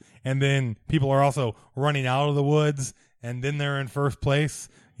woods, and then people are also running out of the woods, and then they're in first place.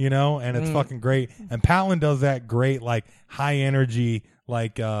 And it's fucking great. And Palin does that great, like, high energy,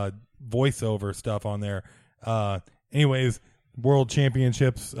 like, voiceover stuff on there. Anyways, world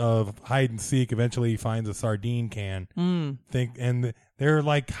championships of hide and seek. Eventually he finds a sardine can. And they're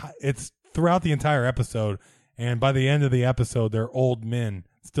like, it's throughout the entire episode. And by the end of the episode, they're old men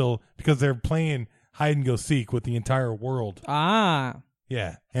still, because they're playing hide and go seek with the entire world. Ah.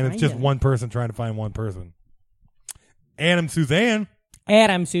 Yeah, and it's just one person trying to find one person. Adam Suzanne, the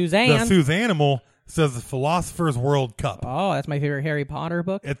Suzanimal, says the Philosopher's World Cup. Oh, that's my favorite Harry Potter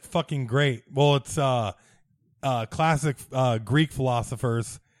book. It's fucking great. Well, it's classic Greek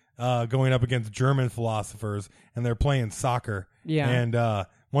philosophers going up against German philosophers, and they're playing soccer. Yeah. And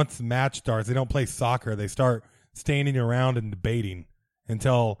once the match starts, they don't play soccer. They start standing around and debating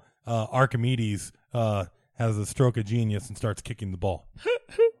until Archimedes has a stroke of genius and starts kicking the ball.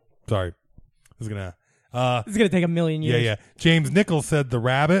 Sorry. This is going to take a million years. Yeah. James Nichols said the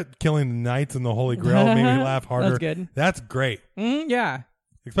rabbit killing the knights in the Holy Grail made me laugh harder. That's good. That's great. Yeah.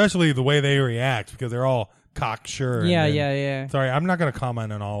 Especially the way they react, because they're all cocksure. Yeah. Sorry, I'm not going to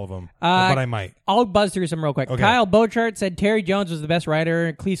comment on all of them, but I might. I'll buzz through some real quick. Okay. Kyle Bochart said Terry Jones was the best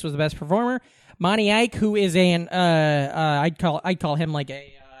writer, Cleese was the best performer. Monty Ike, who is an I'd call him like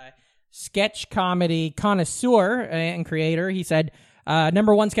a sketch comedy connoisseur and creator. He said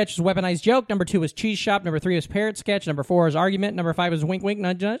number 1 sketch was Weaponized Joke, number 2 was Cheese Shop, number 3 was Parrot Sketch, number 4 is Argument, number 5 is Wink Wink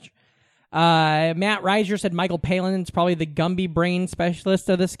Nudge Nudge. Matt Reiser said Michael Palin's probably the Gumby brain specialist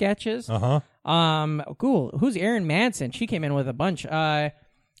of the sketches. Cool. Who's Erin Madsen? She came in with a bunch.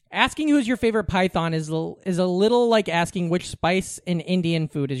 Asking who's your favorite Python is a little like asking which spice in Indian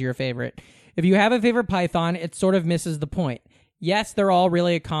food is your favorite. If you have a favorite Python, it sort of misses the point. Yes, they're all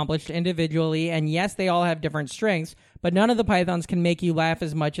really accomplished individually, and yes, they all have different strengths, but none of the Pythons can make you laugh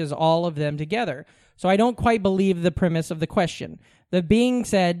as much as all of them together. So I don't quite believe the premise of the question. That being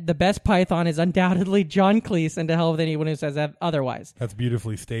said, the best Python is undoubtedly John Cleese, and to hell with anyone who says otherwise. That's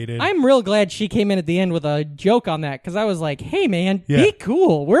beautifully stated. I'm real glad she came in at the end with a joke on that, because I was like, hey, man, be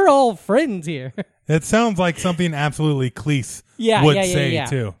cool. We're all friends here. It sounds like something absolutely Cleese would say,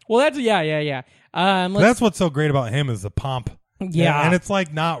 too. Well, that's, that's what's so great about him is the pomp. Yeah. And it's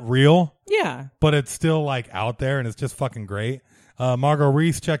like not real. Yeah. But it's still like out there, and it's just fucking great. Margot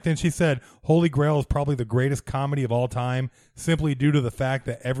Reese checked in. She said, Holy Grail is probably the greatest comedy of all time, simply due to the fact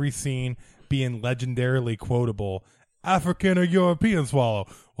that every scene being legendarily quotable. African or European swallow?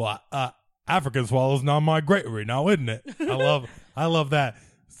 Well, African swallow's non-migratory now, isn't it? I love that.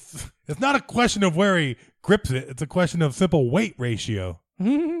 It's not a question of where he grips it. It's a question of simple weight ratio.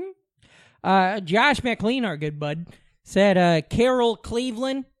 Josh McLean, our good bud, said Carol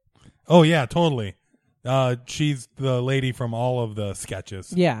Cleveland. Oh, yeah, totally. She's the lady from all of the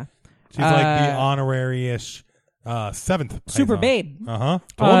sketches. Yeah. She's like the honorary-ish 7th Super Python. babe.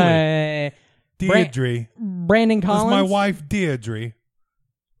 Totally. Deirdre. Brandon Collins. This is my wife, Deirdre.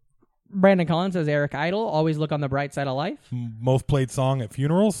 Brandon Collins says Eric Idle. Always look on the bright side of life. Most played song at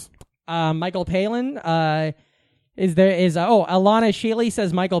funerals. Michael Palin. Alana Shealy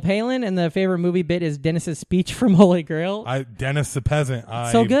says Michael Palin, and the favorite movie bit is Dennis's speech from Holy Grail. Dennis the Peasant.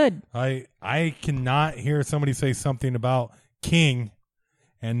 So good. I cannot hear somebody say something about King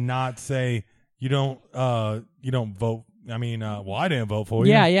and not say you don't vote. I mean, I didn't vote for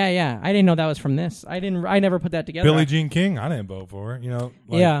you. Yeah. I didn't know that was from this. I never put that together. Billie Jean King. I didn't vote for her.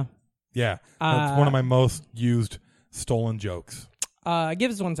 Yeah. That's one of my most used stolen jokes. Give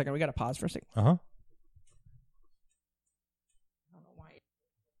us 1 second. We got to pause for a second.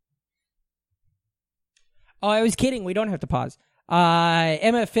 Oh, I was kidding. We don't have to pause.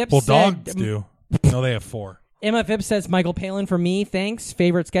 Emma Phipps said... dogs do. No, they have 4. Emma Phipps says, Michael Palin for me, thanks.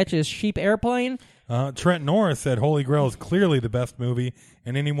 Favorite sketch is Sheep Airplane. Trent Norris said, Holy Grail is clearly the best movie,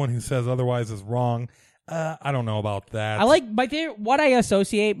 and anyone who says otherwise is wrong. I don't know about that. I like my favorite... What I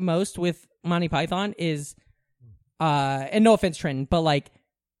associate most with Monty Python is... and no offense, Trenton, but like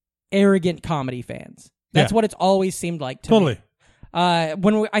arrogant comedy fans. That's what it's always seemed like to me.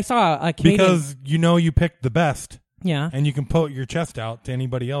 When I saw a Canadian... Because you picked the best. Yeah. And you can put your chest out to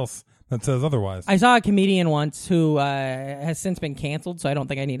anybody else that says otherwise. I saw a comedian once who has since been canceled, so I don't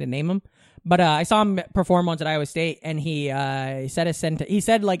think I need to name him. But I saw him perform once at Iowa State, and he said a sentence. He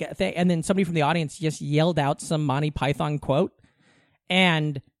said like a thing, and then somebody from the audience just yelled out some Monty Python quote,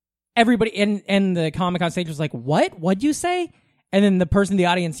 and everybody in the comic on stage was like, "What? What'd you say?" And then the person in the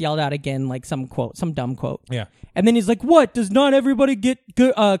audience yelled out again like some quote, some dumb quote. Yeah. And then he's like, "What? Does not everybody get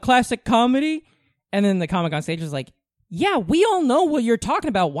good classic comedy?" And then the comic on stage was like, "Yeah, we all know what you're talking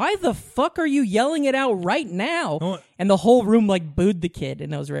about. Why the fuck are you yelling it out right now?" And the whole room like booed the kid,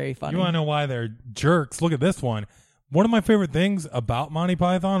 and it was very funny. You want to know why they're jerks? Look at this one. One of my favorite things about Monty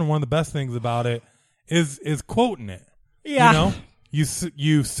Python, and one of the best things about it, is quoting it. Yeah.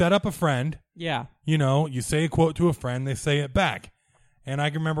 You set up a friend. Yeah. You say a quote to a friend, they say it back. And I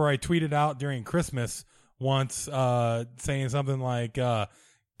can remember I tweeted out during Christmas once saying something like,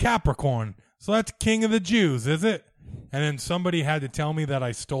 Capricorn, so that's King of the Jews, is it? and then somebody had to tell me that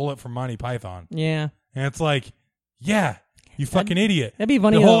I stole it from Monty Python. Yeah. And it's like, yeah, you fucking idiot. That'd be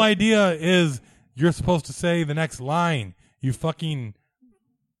funny. The whole idea is you're supposed to say the next line. You fucking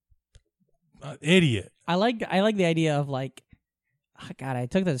idiot. I like the idea of like, oh God, I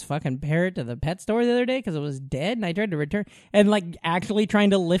took this fucking parrot to the pet store the other day because it was dead, and I tried to return, and like actually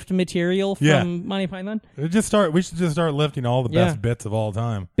trying to lift material from Monty Python. We should just start lifting all the best bits of all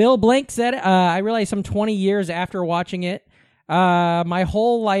time. Bill Blank said, I realized some 20 years after watching it, my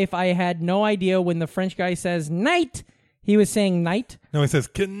whole life I had no idea when the French guy says night, he was saying night. No, he says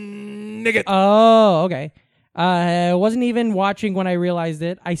nigget. Oh, okay. I wasn't even watching when I realized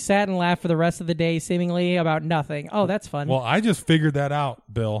it. I sat and laughed for the rest of the day, seemingly about nothing. Oh, that's fun. Well, I just figured that out,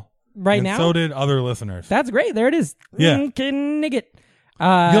 Bill. Right now? So did other listeners. That's great. There it is. Yeah. Nigget.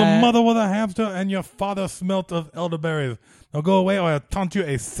 Your mother was a hamster and your father smelt of elderberries. Now go away or I'll taunt you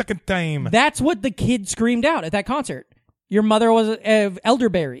a second time. That's what the kid screamed out at that concert. Your mother was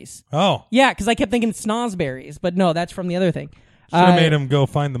elderberries. Oh. Yeah, because I kept thinking snozberries, but no, that's from the other thing. Should have made him go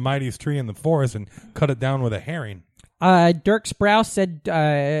find the mightiest tree in the forest and cut it down with a herring. Dirk Sprouse said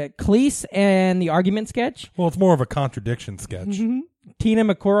Cleese and the argument sketch. Well, it's more of a contradiction sketch. Mm-hmm. Tina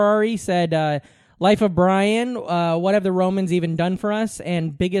McCrory said Life of Brian, what have the Romans even done for us?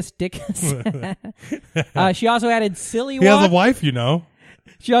 And Biggest Dickus. She also added Silly Walk. He has a wife, you know.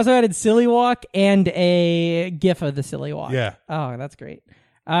 She also added Silly Walk and a GIF of the Silly Walk. Yeah. Oh, that's great.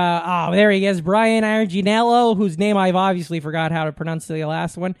 There he is, Brian Arginello, whose name I've obviously forgot how to pronounce the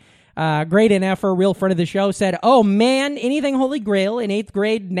last one. Great NFer, real friend of the show, said, oh man, anything Holy Grail. In 8th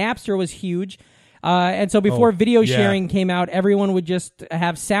grade, Napster was huge. And so before video sharing came out, everyone would just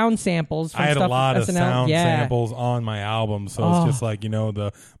have sound samples from I had stuff a lot of SNL. sound samples on my album, so it's just like, you know,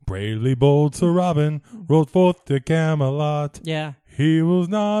 the bravely bold Sir Robin rode forth to Camelot. Yeah. He was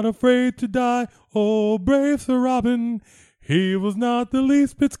not afraid to die, oh brave Sir Robin. He was not the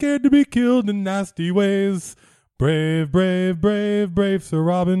least bit scared to be killed in nasty ways. Brave, brave, brave, brave Sir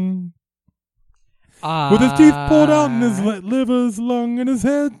Robin. With his teeth pulled out and his liver's lung and his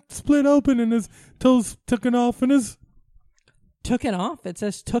head split open and his toes taken off and his... Taken off? It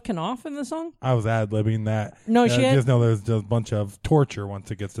says taken off in the song? I was ad-libbing that. No shit. Just know there's just a bunch of torture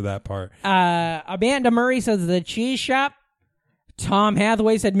once it gets to that part. Amanda Murray says The Cheese Shop. Tom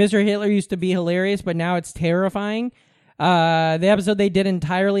Hathaway said Mr. Hitler used to be hilarious, but now it's terrifying. The episode they did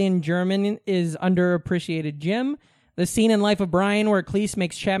entirely in German is Underappreciated Jim. The scene in Life of Brian where Cleese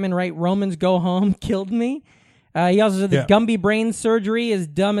makes Chapman write Romans Go Home killed me. He also said the Gumby brain surgery is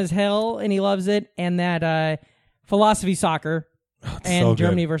dumb as hell, and he loves it. And that philosophy soccer and so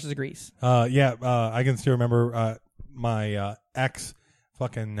Germany versus Greece. I can still remember my ex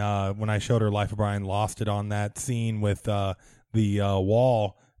fucking when I showed her Life of Brian lost it on that scene with the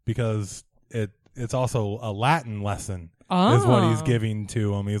wall because it's also a Latin lesson is what he's giving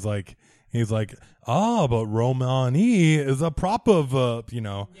to him. He's like, but Romani is a proper verb, you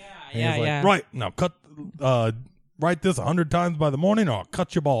know. Yeah. Right, now write this 100 times by the morning or I'll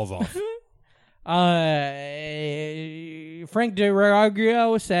cut your balls off. Frank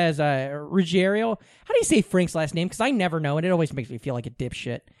DeRuggiero says, Ruggiero. How do you say Frank's last name? Because I never know, and it always makes me feel like a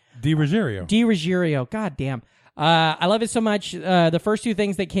dipshit. DiRuggiero. God damn. I love it so much. The first two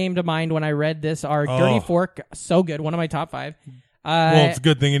things that came to mind when I read this are Dirty Fork, so good, one of my top 5. Well, it's a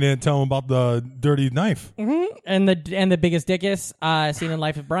good thing you didn't tell him about the dirty knife. Mm-hmm. And the Biggest Dickus scene in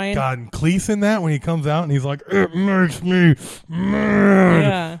Life of Brian. God, and Cleese in that when he comes out and he's like, it makes me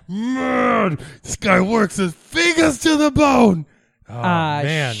mad. Mad. This guy works his fingers to the bone. Oh,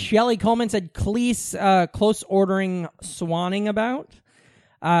 man. Shelley Coleman said Cleese close ordering swanning about.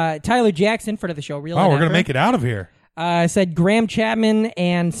 Tyler Jackson, friend of the show, real. Oh, we're going to make it out of here. Said Graham Chapman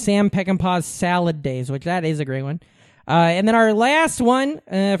and Sam Peckinpah's Salad Days, which that is a great one. And then our last one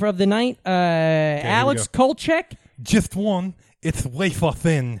of the night, Alex Kolchak. Just one. It's wafer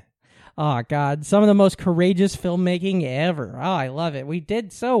thin. Oh, God. Some of the most courageous filmmaking ever. Oh, I love it. We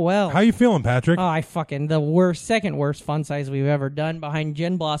did so well. How you feeling, Patrick? Oh, second worst fun size we've ever done behind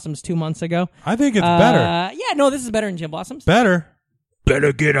Gin Blossoms 2 months ago. I think it's better. Yeah, no, this is better than Gin Blossoms. Better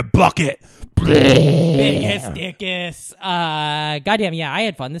get a bucket. Biggest Dickus. Goddamn, yeah, I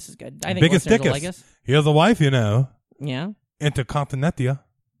had fun. This is good. I think Biggest listeners will Dickus. like us. He has a wife, you know. Yeah. Intercontinentia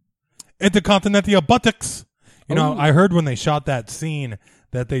buttocks. You know, I heard when they shot that scene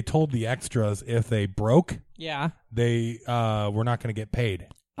that they told the extras if they broke, they were not going to get paid.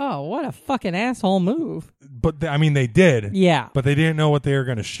 Oh, what a fucking asshole move. But, they did. Yeah. But they didn't know what they were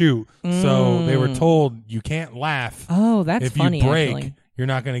going to shoot. So they were told you can't laugh. Oh, that's funny, if you break, actually. You're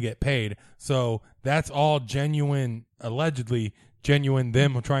not going to get paid. So that's all allegedly genuine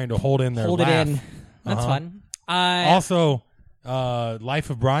them trying to hold in their laugh. Hold it in. That's fun. Also, Life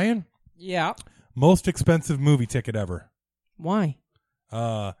of Brian, Yeah. most expensive movie ticket ever. Why?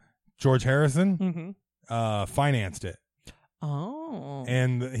 George Harrison financed it. Oh.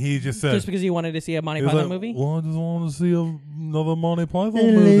 And he just said... Just because you wanted to see a Monty he was Python like, movie? Well, I just want to see another Monty Python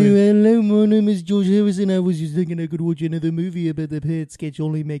movie. Hello, my name is George Harrison. I was just thinking I could watch another movie about the pet sketch,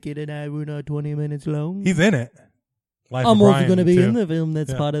 only make it an hour, not 20 minutes long. He's in it. Life I'm of also Brian, going to be too. in the film.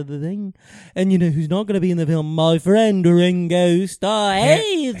 That's Yeah. part of the thing. And you know who's not going to be in the film? My friend Ringo Starr.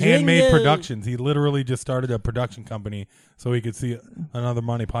 Hey, it's Handmade Ringo. Productions. He literally just started a production company so he could see another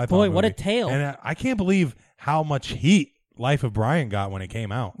Monty Python Boy, movie. what a tale. And I can't believe how much heat Life of Brian got when it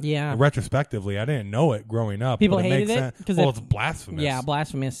came out. Yeah. Retrospectively, I didn't know it growing up. People but hated makes it? sense. 'Cause Well, it- it's blasphemous. Yeah,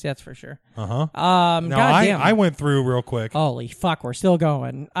 blasphemous. That's for sure. Uh-huh. Now, Now, I went through real quick. Holy fuck, we're still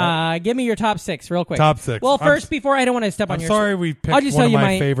going. Give me your top 6 real quick. Top 6. Well, I'm first, before I don't want to step on I'm your... sorry we picked I'll just one tell of you my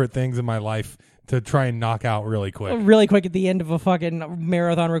my- favorite things in my life to try and knock out really quick. Really quick at the end of a fucking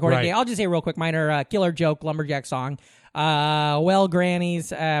marathon recording Right. day. I'll just say real quick. Mine are Killer Joke, Lumberjack Song, Well Grannies,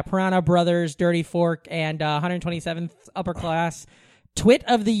 Piranha Brothers, Dirty Fork, and 127th Upper Class Twit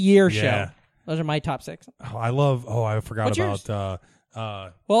of the Year Yeah. show. Those are my top 6. I forgot What's about...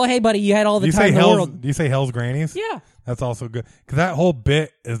 yours? Well, hey, buddy, you had all the Do you time say in the Hell's? world. Do you say Hell's Grannies? Yeah. That's also good because that whole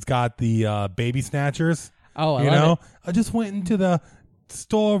bit has got the baby snatchers. Oh, I you love know, it. I just went into the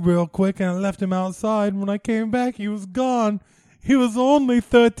store real quick and I left him outside. When I came back, he was gone. He was only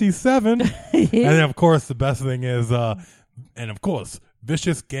 37. And then, of course, the best thing is, and of course,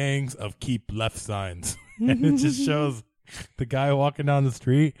 vicious gangs of keep left signs. And it just shows the guy walking down the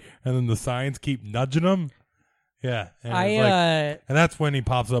street, and then the signs keep nudging him. Yeah, and, it's like, and that's when he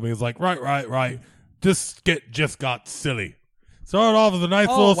pops up. And he's like, right. This skit just got silly. Started off as a nice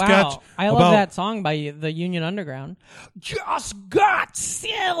little sketch. I love about, that song by the Union Underground. Just got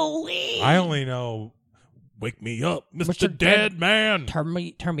silly. I only know "Wake Me Up, Mr. Dead Man." Turn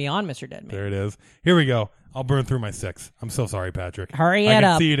me on, Mr. Deadman. There it is. Here we go. I'll burn through my 6. I'm so sorry, Patrick. Hurry I it can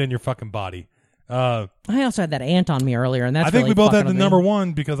up. see it in your fucking body. I also had that ant on me earlier, and that's I think really we both fucking had the with me. number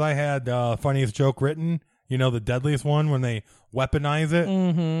 1 because I had funniest joke written. You know, the deadliest one when they weaponize it.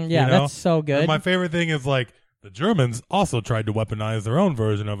 Mm-hmm. Yeah, you know? that's so good. And my favorite thing is like the Germans also tried to weaponize their own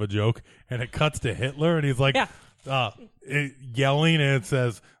version of a joke, and it cuts to Hitler, and he's like yelling, and it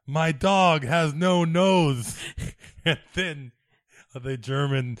says, "My dog has no nose," and then the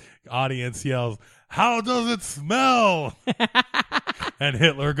German audience yells, "How does it smell?" And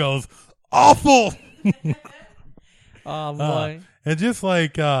Hitler goes, "Awful." Oh boy. And just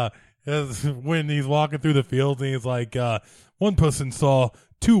like as when he's walking through the fields, and he's like, one person saw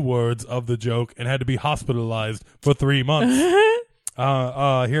 2 words of the joke and had to be hospitalized for 3 months.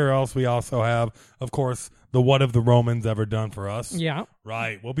 Here else we also have, of course, the "What have the Romans ever done for us?" Yeah.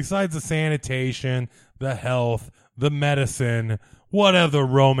 Right. Well, besides the sanitation, the health, the medicine, what have the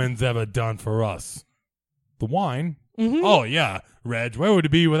Romans ever done for us? The wine. Mm-hmm. Oh yeah, Reg. Where would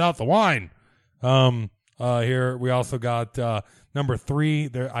it be without the wine? Here we also got number 3.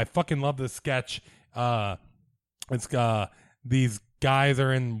 There, I fucking love this sketch. It's these guys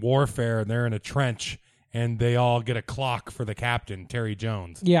are in warfare and they're in a trench and they all get a clock for the captain, Terry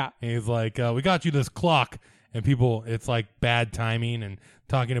Jones. Yeah. And he's like, "We got you this clock," and people, it's like bad timing and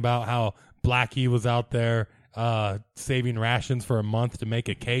talking about how Blackie was out there saving rations for a month to make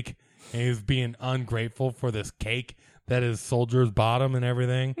a cake, and he's being ungrateful for this cake that is Soldier's Bottom and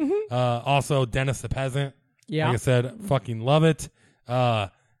everything. Mm-hmm. Also, Dennis the Peasant. Yeah. Like I said, fucking love it. How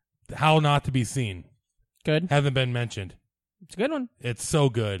Not to Be Seen. Good. Hasn't been mentioned. It's a good one. It's so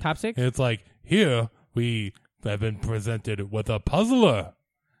good. Top 6? It's like, here we have been presented with a puzzler.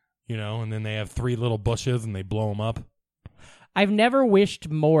 You know, and then they have 3 little bushes and they blow them up. I've never wished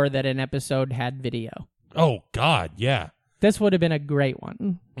more that an episode had video. Oh, God, yeah. This would have been a great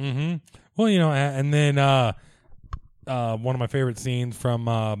one. Mm-hmm. Well, you know, and then one of my favorite scenes from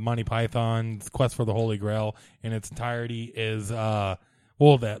Monty Python's Quest for the Holy Grail in its entirety is, the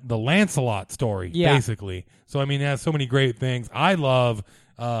Lancelot story, basically. So, I mean, it has so many great things. I love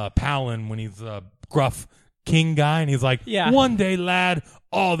Palin when he's a gruff king guy, and he's like, "One day, lad,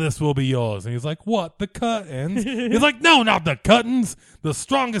 all this will be yours." And he's like, "What, the Cuttons?" He's like, "No, not the Cuttons. The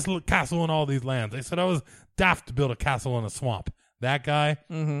strongest castle in all these lands." They said I was daft to build a castle in a swamp. That guy.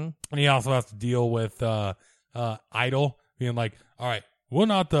 Mm-hmm. And he also has to deal with Idol being like, "All right, we're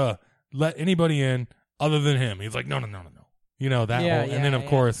not to let anybody in other than him." He's like, no. You know, that whole, and then of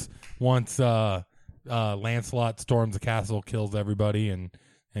course, once Lancelot storms the castle, kills everybody, and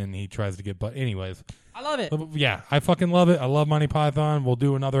he tries to get, but anyways. I love it. Yeah, I fucking love it. I love Monty Python. We'll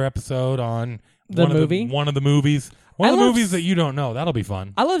do another episode on The movie? one of the movies. One of the movies that you don't know. That'll be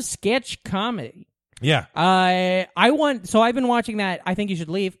fun. I love sketch comedy. Yeah. So I've been watching that. I Think You Should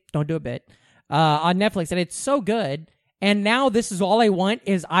Leave. Don't do a bit on Netflix, and it's so good. And now this is all I want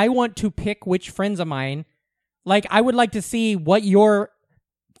is I want to pick which friends of mine. Like I would like to see what your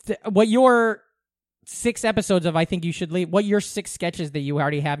 6 episodes of I Think You Should Leave, what your 6 sketches that you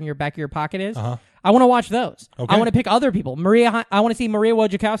already have in your back of your pocket is. Uh-huh. I want to watch those. Okay. I want to pick other people. I want to see Maria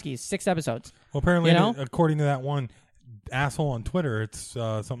Wojciechowski's 6 episodes. Well, apparently, You know? according to that one asshole on Twitter, it's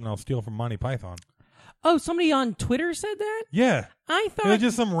something I'll steal from Monty Python. Oh, somebody on Twitter said that? Yeah. I It thought was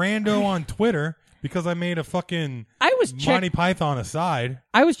just some rando on Twitter because I made a fucking Monty Python aside.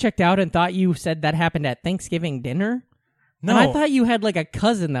 I was checked out and thought you said that happened at Thanksgiving dinner. No. And I thought you had like a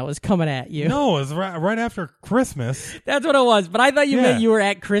cousin that was coming at you. No, it was right after Christmas. That's what it was. But I thought you meant you were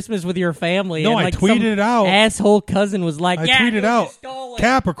at Christmas with your family. No, and I like tweeted some it out. Asshole cousin was like, I yeah, tweeted dude, out, you stole it.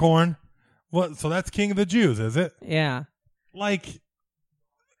 Capricorn. What? So that's King of the Jews, is it? Yeah. Like,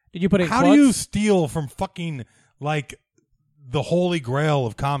 Did you put it in how quotes? do you steal from fucking, like, the holy grail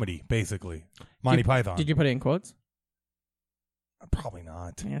of comedy, basically? Monty Python. Did you put it in quotes? Probably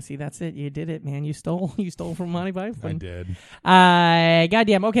not. Yeah, see, that's it. You did it, man. You stole from Monty Python. I did.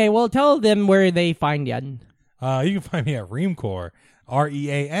 Goddamn. Okay, well, tell them where they find you. You can find me at Reamcore,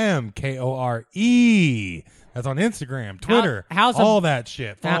 REAMKORE. That's on Instagram, Twitter, House of- all that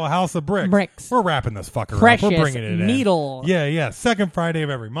shit. Follow House of Bricks. Bricks. We're wrapping this fucker Precious up. We're bringing it in. Needle. Yeah. Second Friday of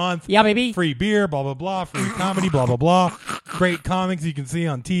every month. Yeah, baby. Free beer, blah, blah, blah. Free comedy, blah, blah, blah. Great comics you can see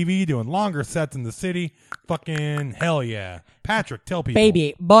on TV doing longer sets in the city. Fucking hell yeah. Patrick, tell people.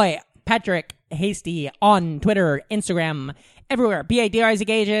 Baby boy Patrick Hasty on Twitter, Instagram, everywhere.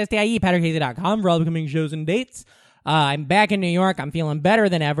 PATRICKHSTIE, PatrickHasty.com for all upcoming shows and dates. I'm back in New York. I'm feeling better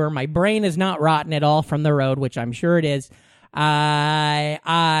than ever. My brain is not rotten at all from the road, which I'm sure it is.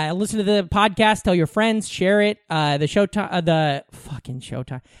 Listen to the podcast. Tell your friends. Share it. The Showtime. The fucking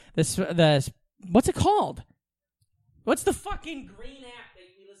Showtime. The what's it called? What's the fucking green app that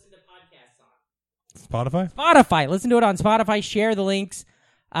you listen to podcasts on? Spotify? Spotify. Listen to it on Spotify. Share the links.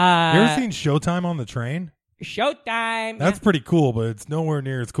 You ever seen Showtime on the train? Showtime. That's pretty cool, but it's nowhere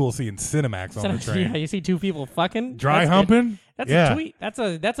near as cool seeing Cinemax on the train. Yeah, you see 2 people fucking Dry That's humping? good. That's Yeah. a tweet. That's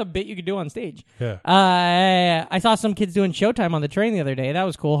a bit you could do on stage. Yeah. I saw some kids doing Showtime on the train the other day. That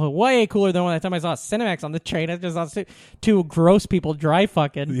was cool. Way cooler than when time I saw Cinemax on the train. I just saw 2 gross people dry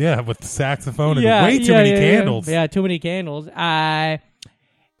fucking. Yeah, with the saxophone and way too many candles. Yeah, too many candles. And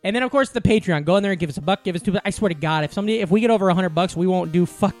then, of course, the Patreon. Go in there and give us $1, give us $2. I swear to God, if we get over $100, we won't do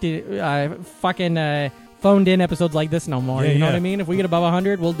fucking phoned in episodes like this no more. Yeah, you know yeah. what I mean? If we get above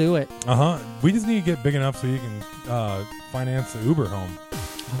 100, we'll do it. We just need to get big enough so you can finance the Uber home.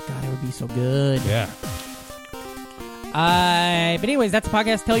 Oh God, it would be so good. Yeah. But anyways, that's the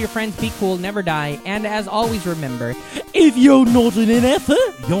podcast. Tell your friends, be cool, never die, and as always, remember, if you're not an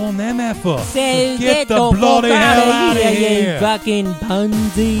MFer, You're an MFer. say Get the bloody hell out of here. you fucking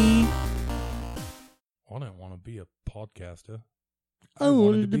pansy. I didn't want to be a podcaster. I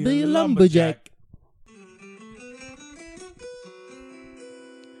wanted to be a lumberjack.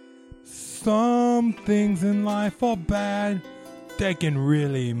 Some things in life are bad. They can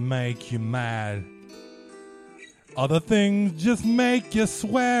really make you mad. Other things just make you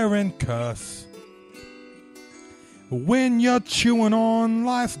swear and curse. When you're chewing on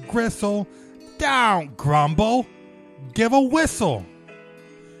life's gristle, don't grumble, give a whistle.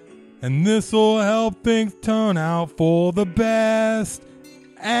 And this'll help things turn out for the best.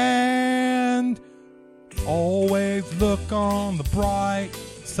 And always look on the bright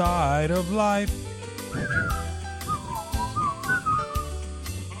side of life.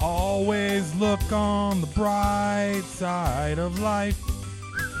 Always look on the bright side of life.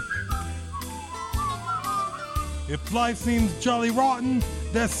 If life seems jolly rotten,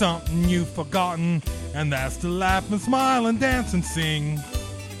 there's something you've forgotten, and that's to laugh and smile and dance and sing.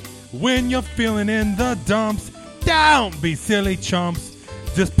 When you're feeling in the dumps, don't be silly chumps.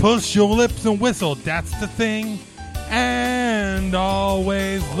 Just push your lips and whistle, that's the thing. And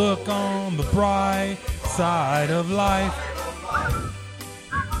always look on the bright side of life.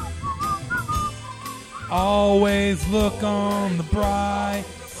 Always look on the bright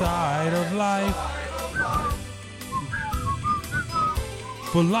side of life.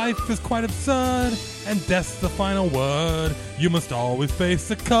 For life is quite absurd, and death's the final word. You must always face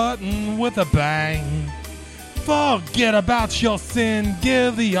the curtain with a bang. Forget about your sin,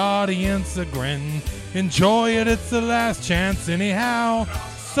 give the audience a grin. Enjoy it, it's the last chance anyhow.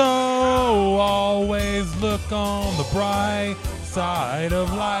 So always look on the bright side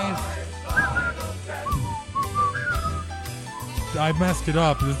of life. I messed it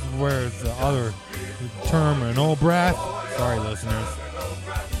up. This is where it's the other term, an old breath. Sorry, listeners.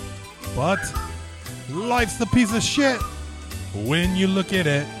 But Life's a piece of shit when you look at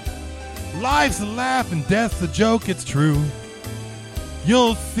it. Life's a laugh and death's a joke, it's true.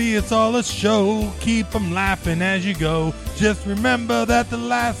 You'll see it's all a show. Keep 'em laughing as you go. Just remember that the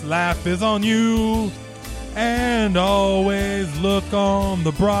last laugh is on you. And always look on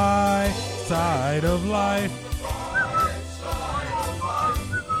the bright side of life.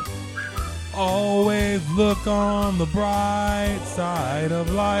 Always look on the bright side of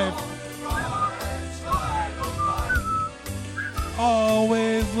life.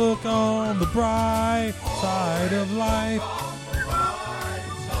 Always look on the bright side of life.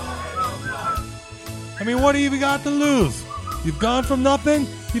 I mean, what have you got to lose? You've gone from nothing,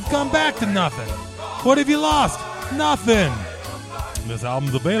 you've come back to nothing. What have you lost? Nothing. This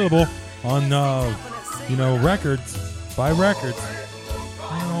album's available on, records. Buy records.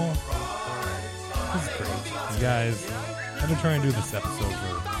 This is great. You guys, I've been trying to do this episode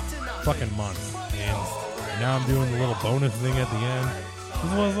for fucking months, and now I'm doing the little bonus thing at the end. This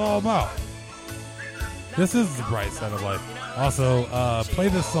is what it's all about. This is the bright side of life. Also, play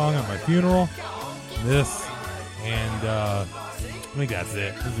this song at my funeral. This, and I think that's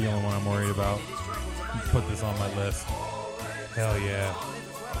it. This is the only one I'm worried about. Put this on my list. Hell yeah.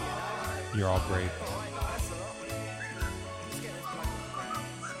 You're all great.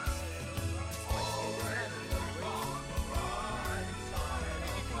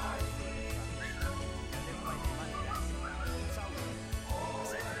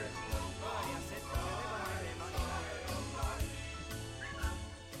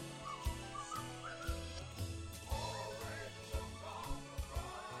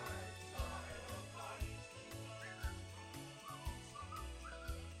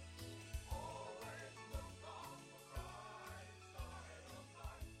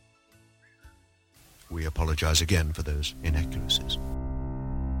 We apologize again for those inaccuracies.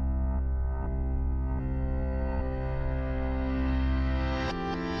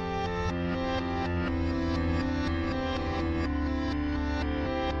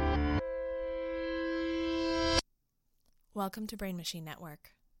 Welcome to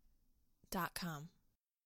BrainMachineNetwork.com.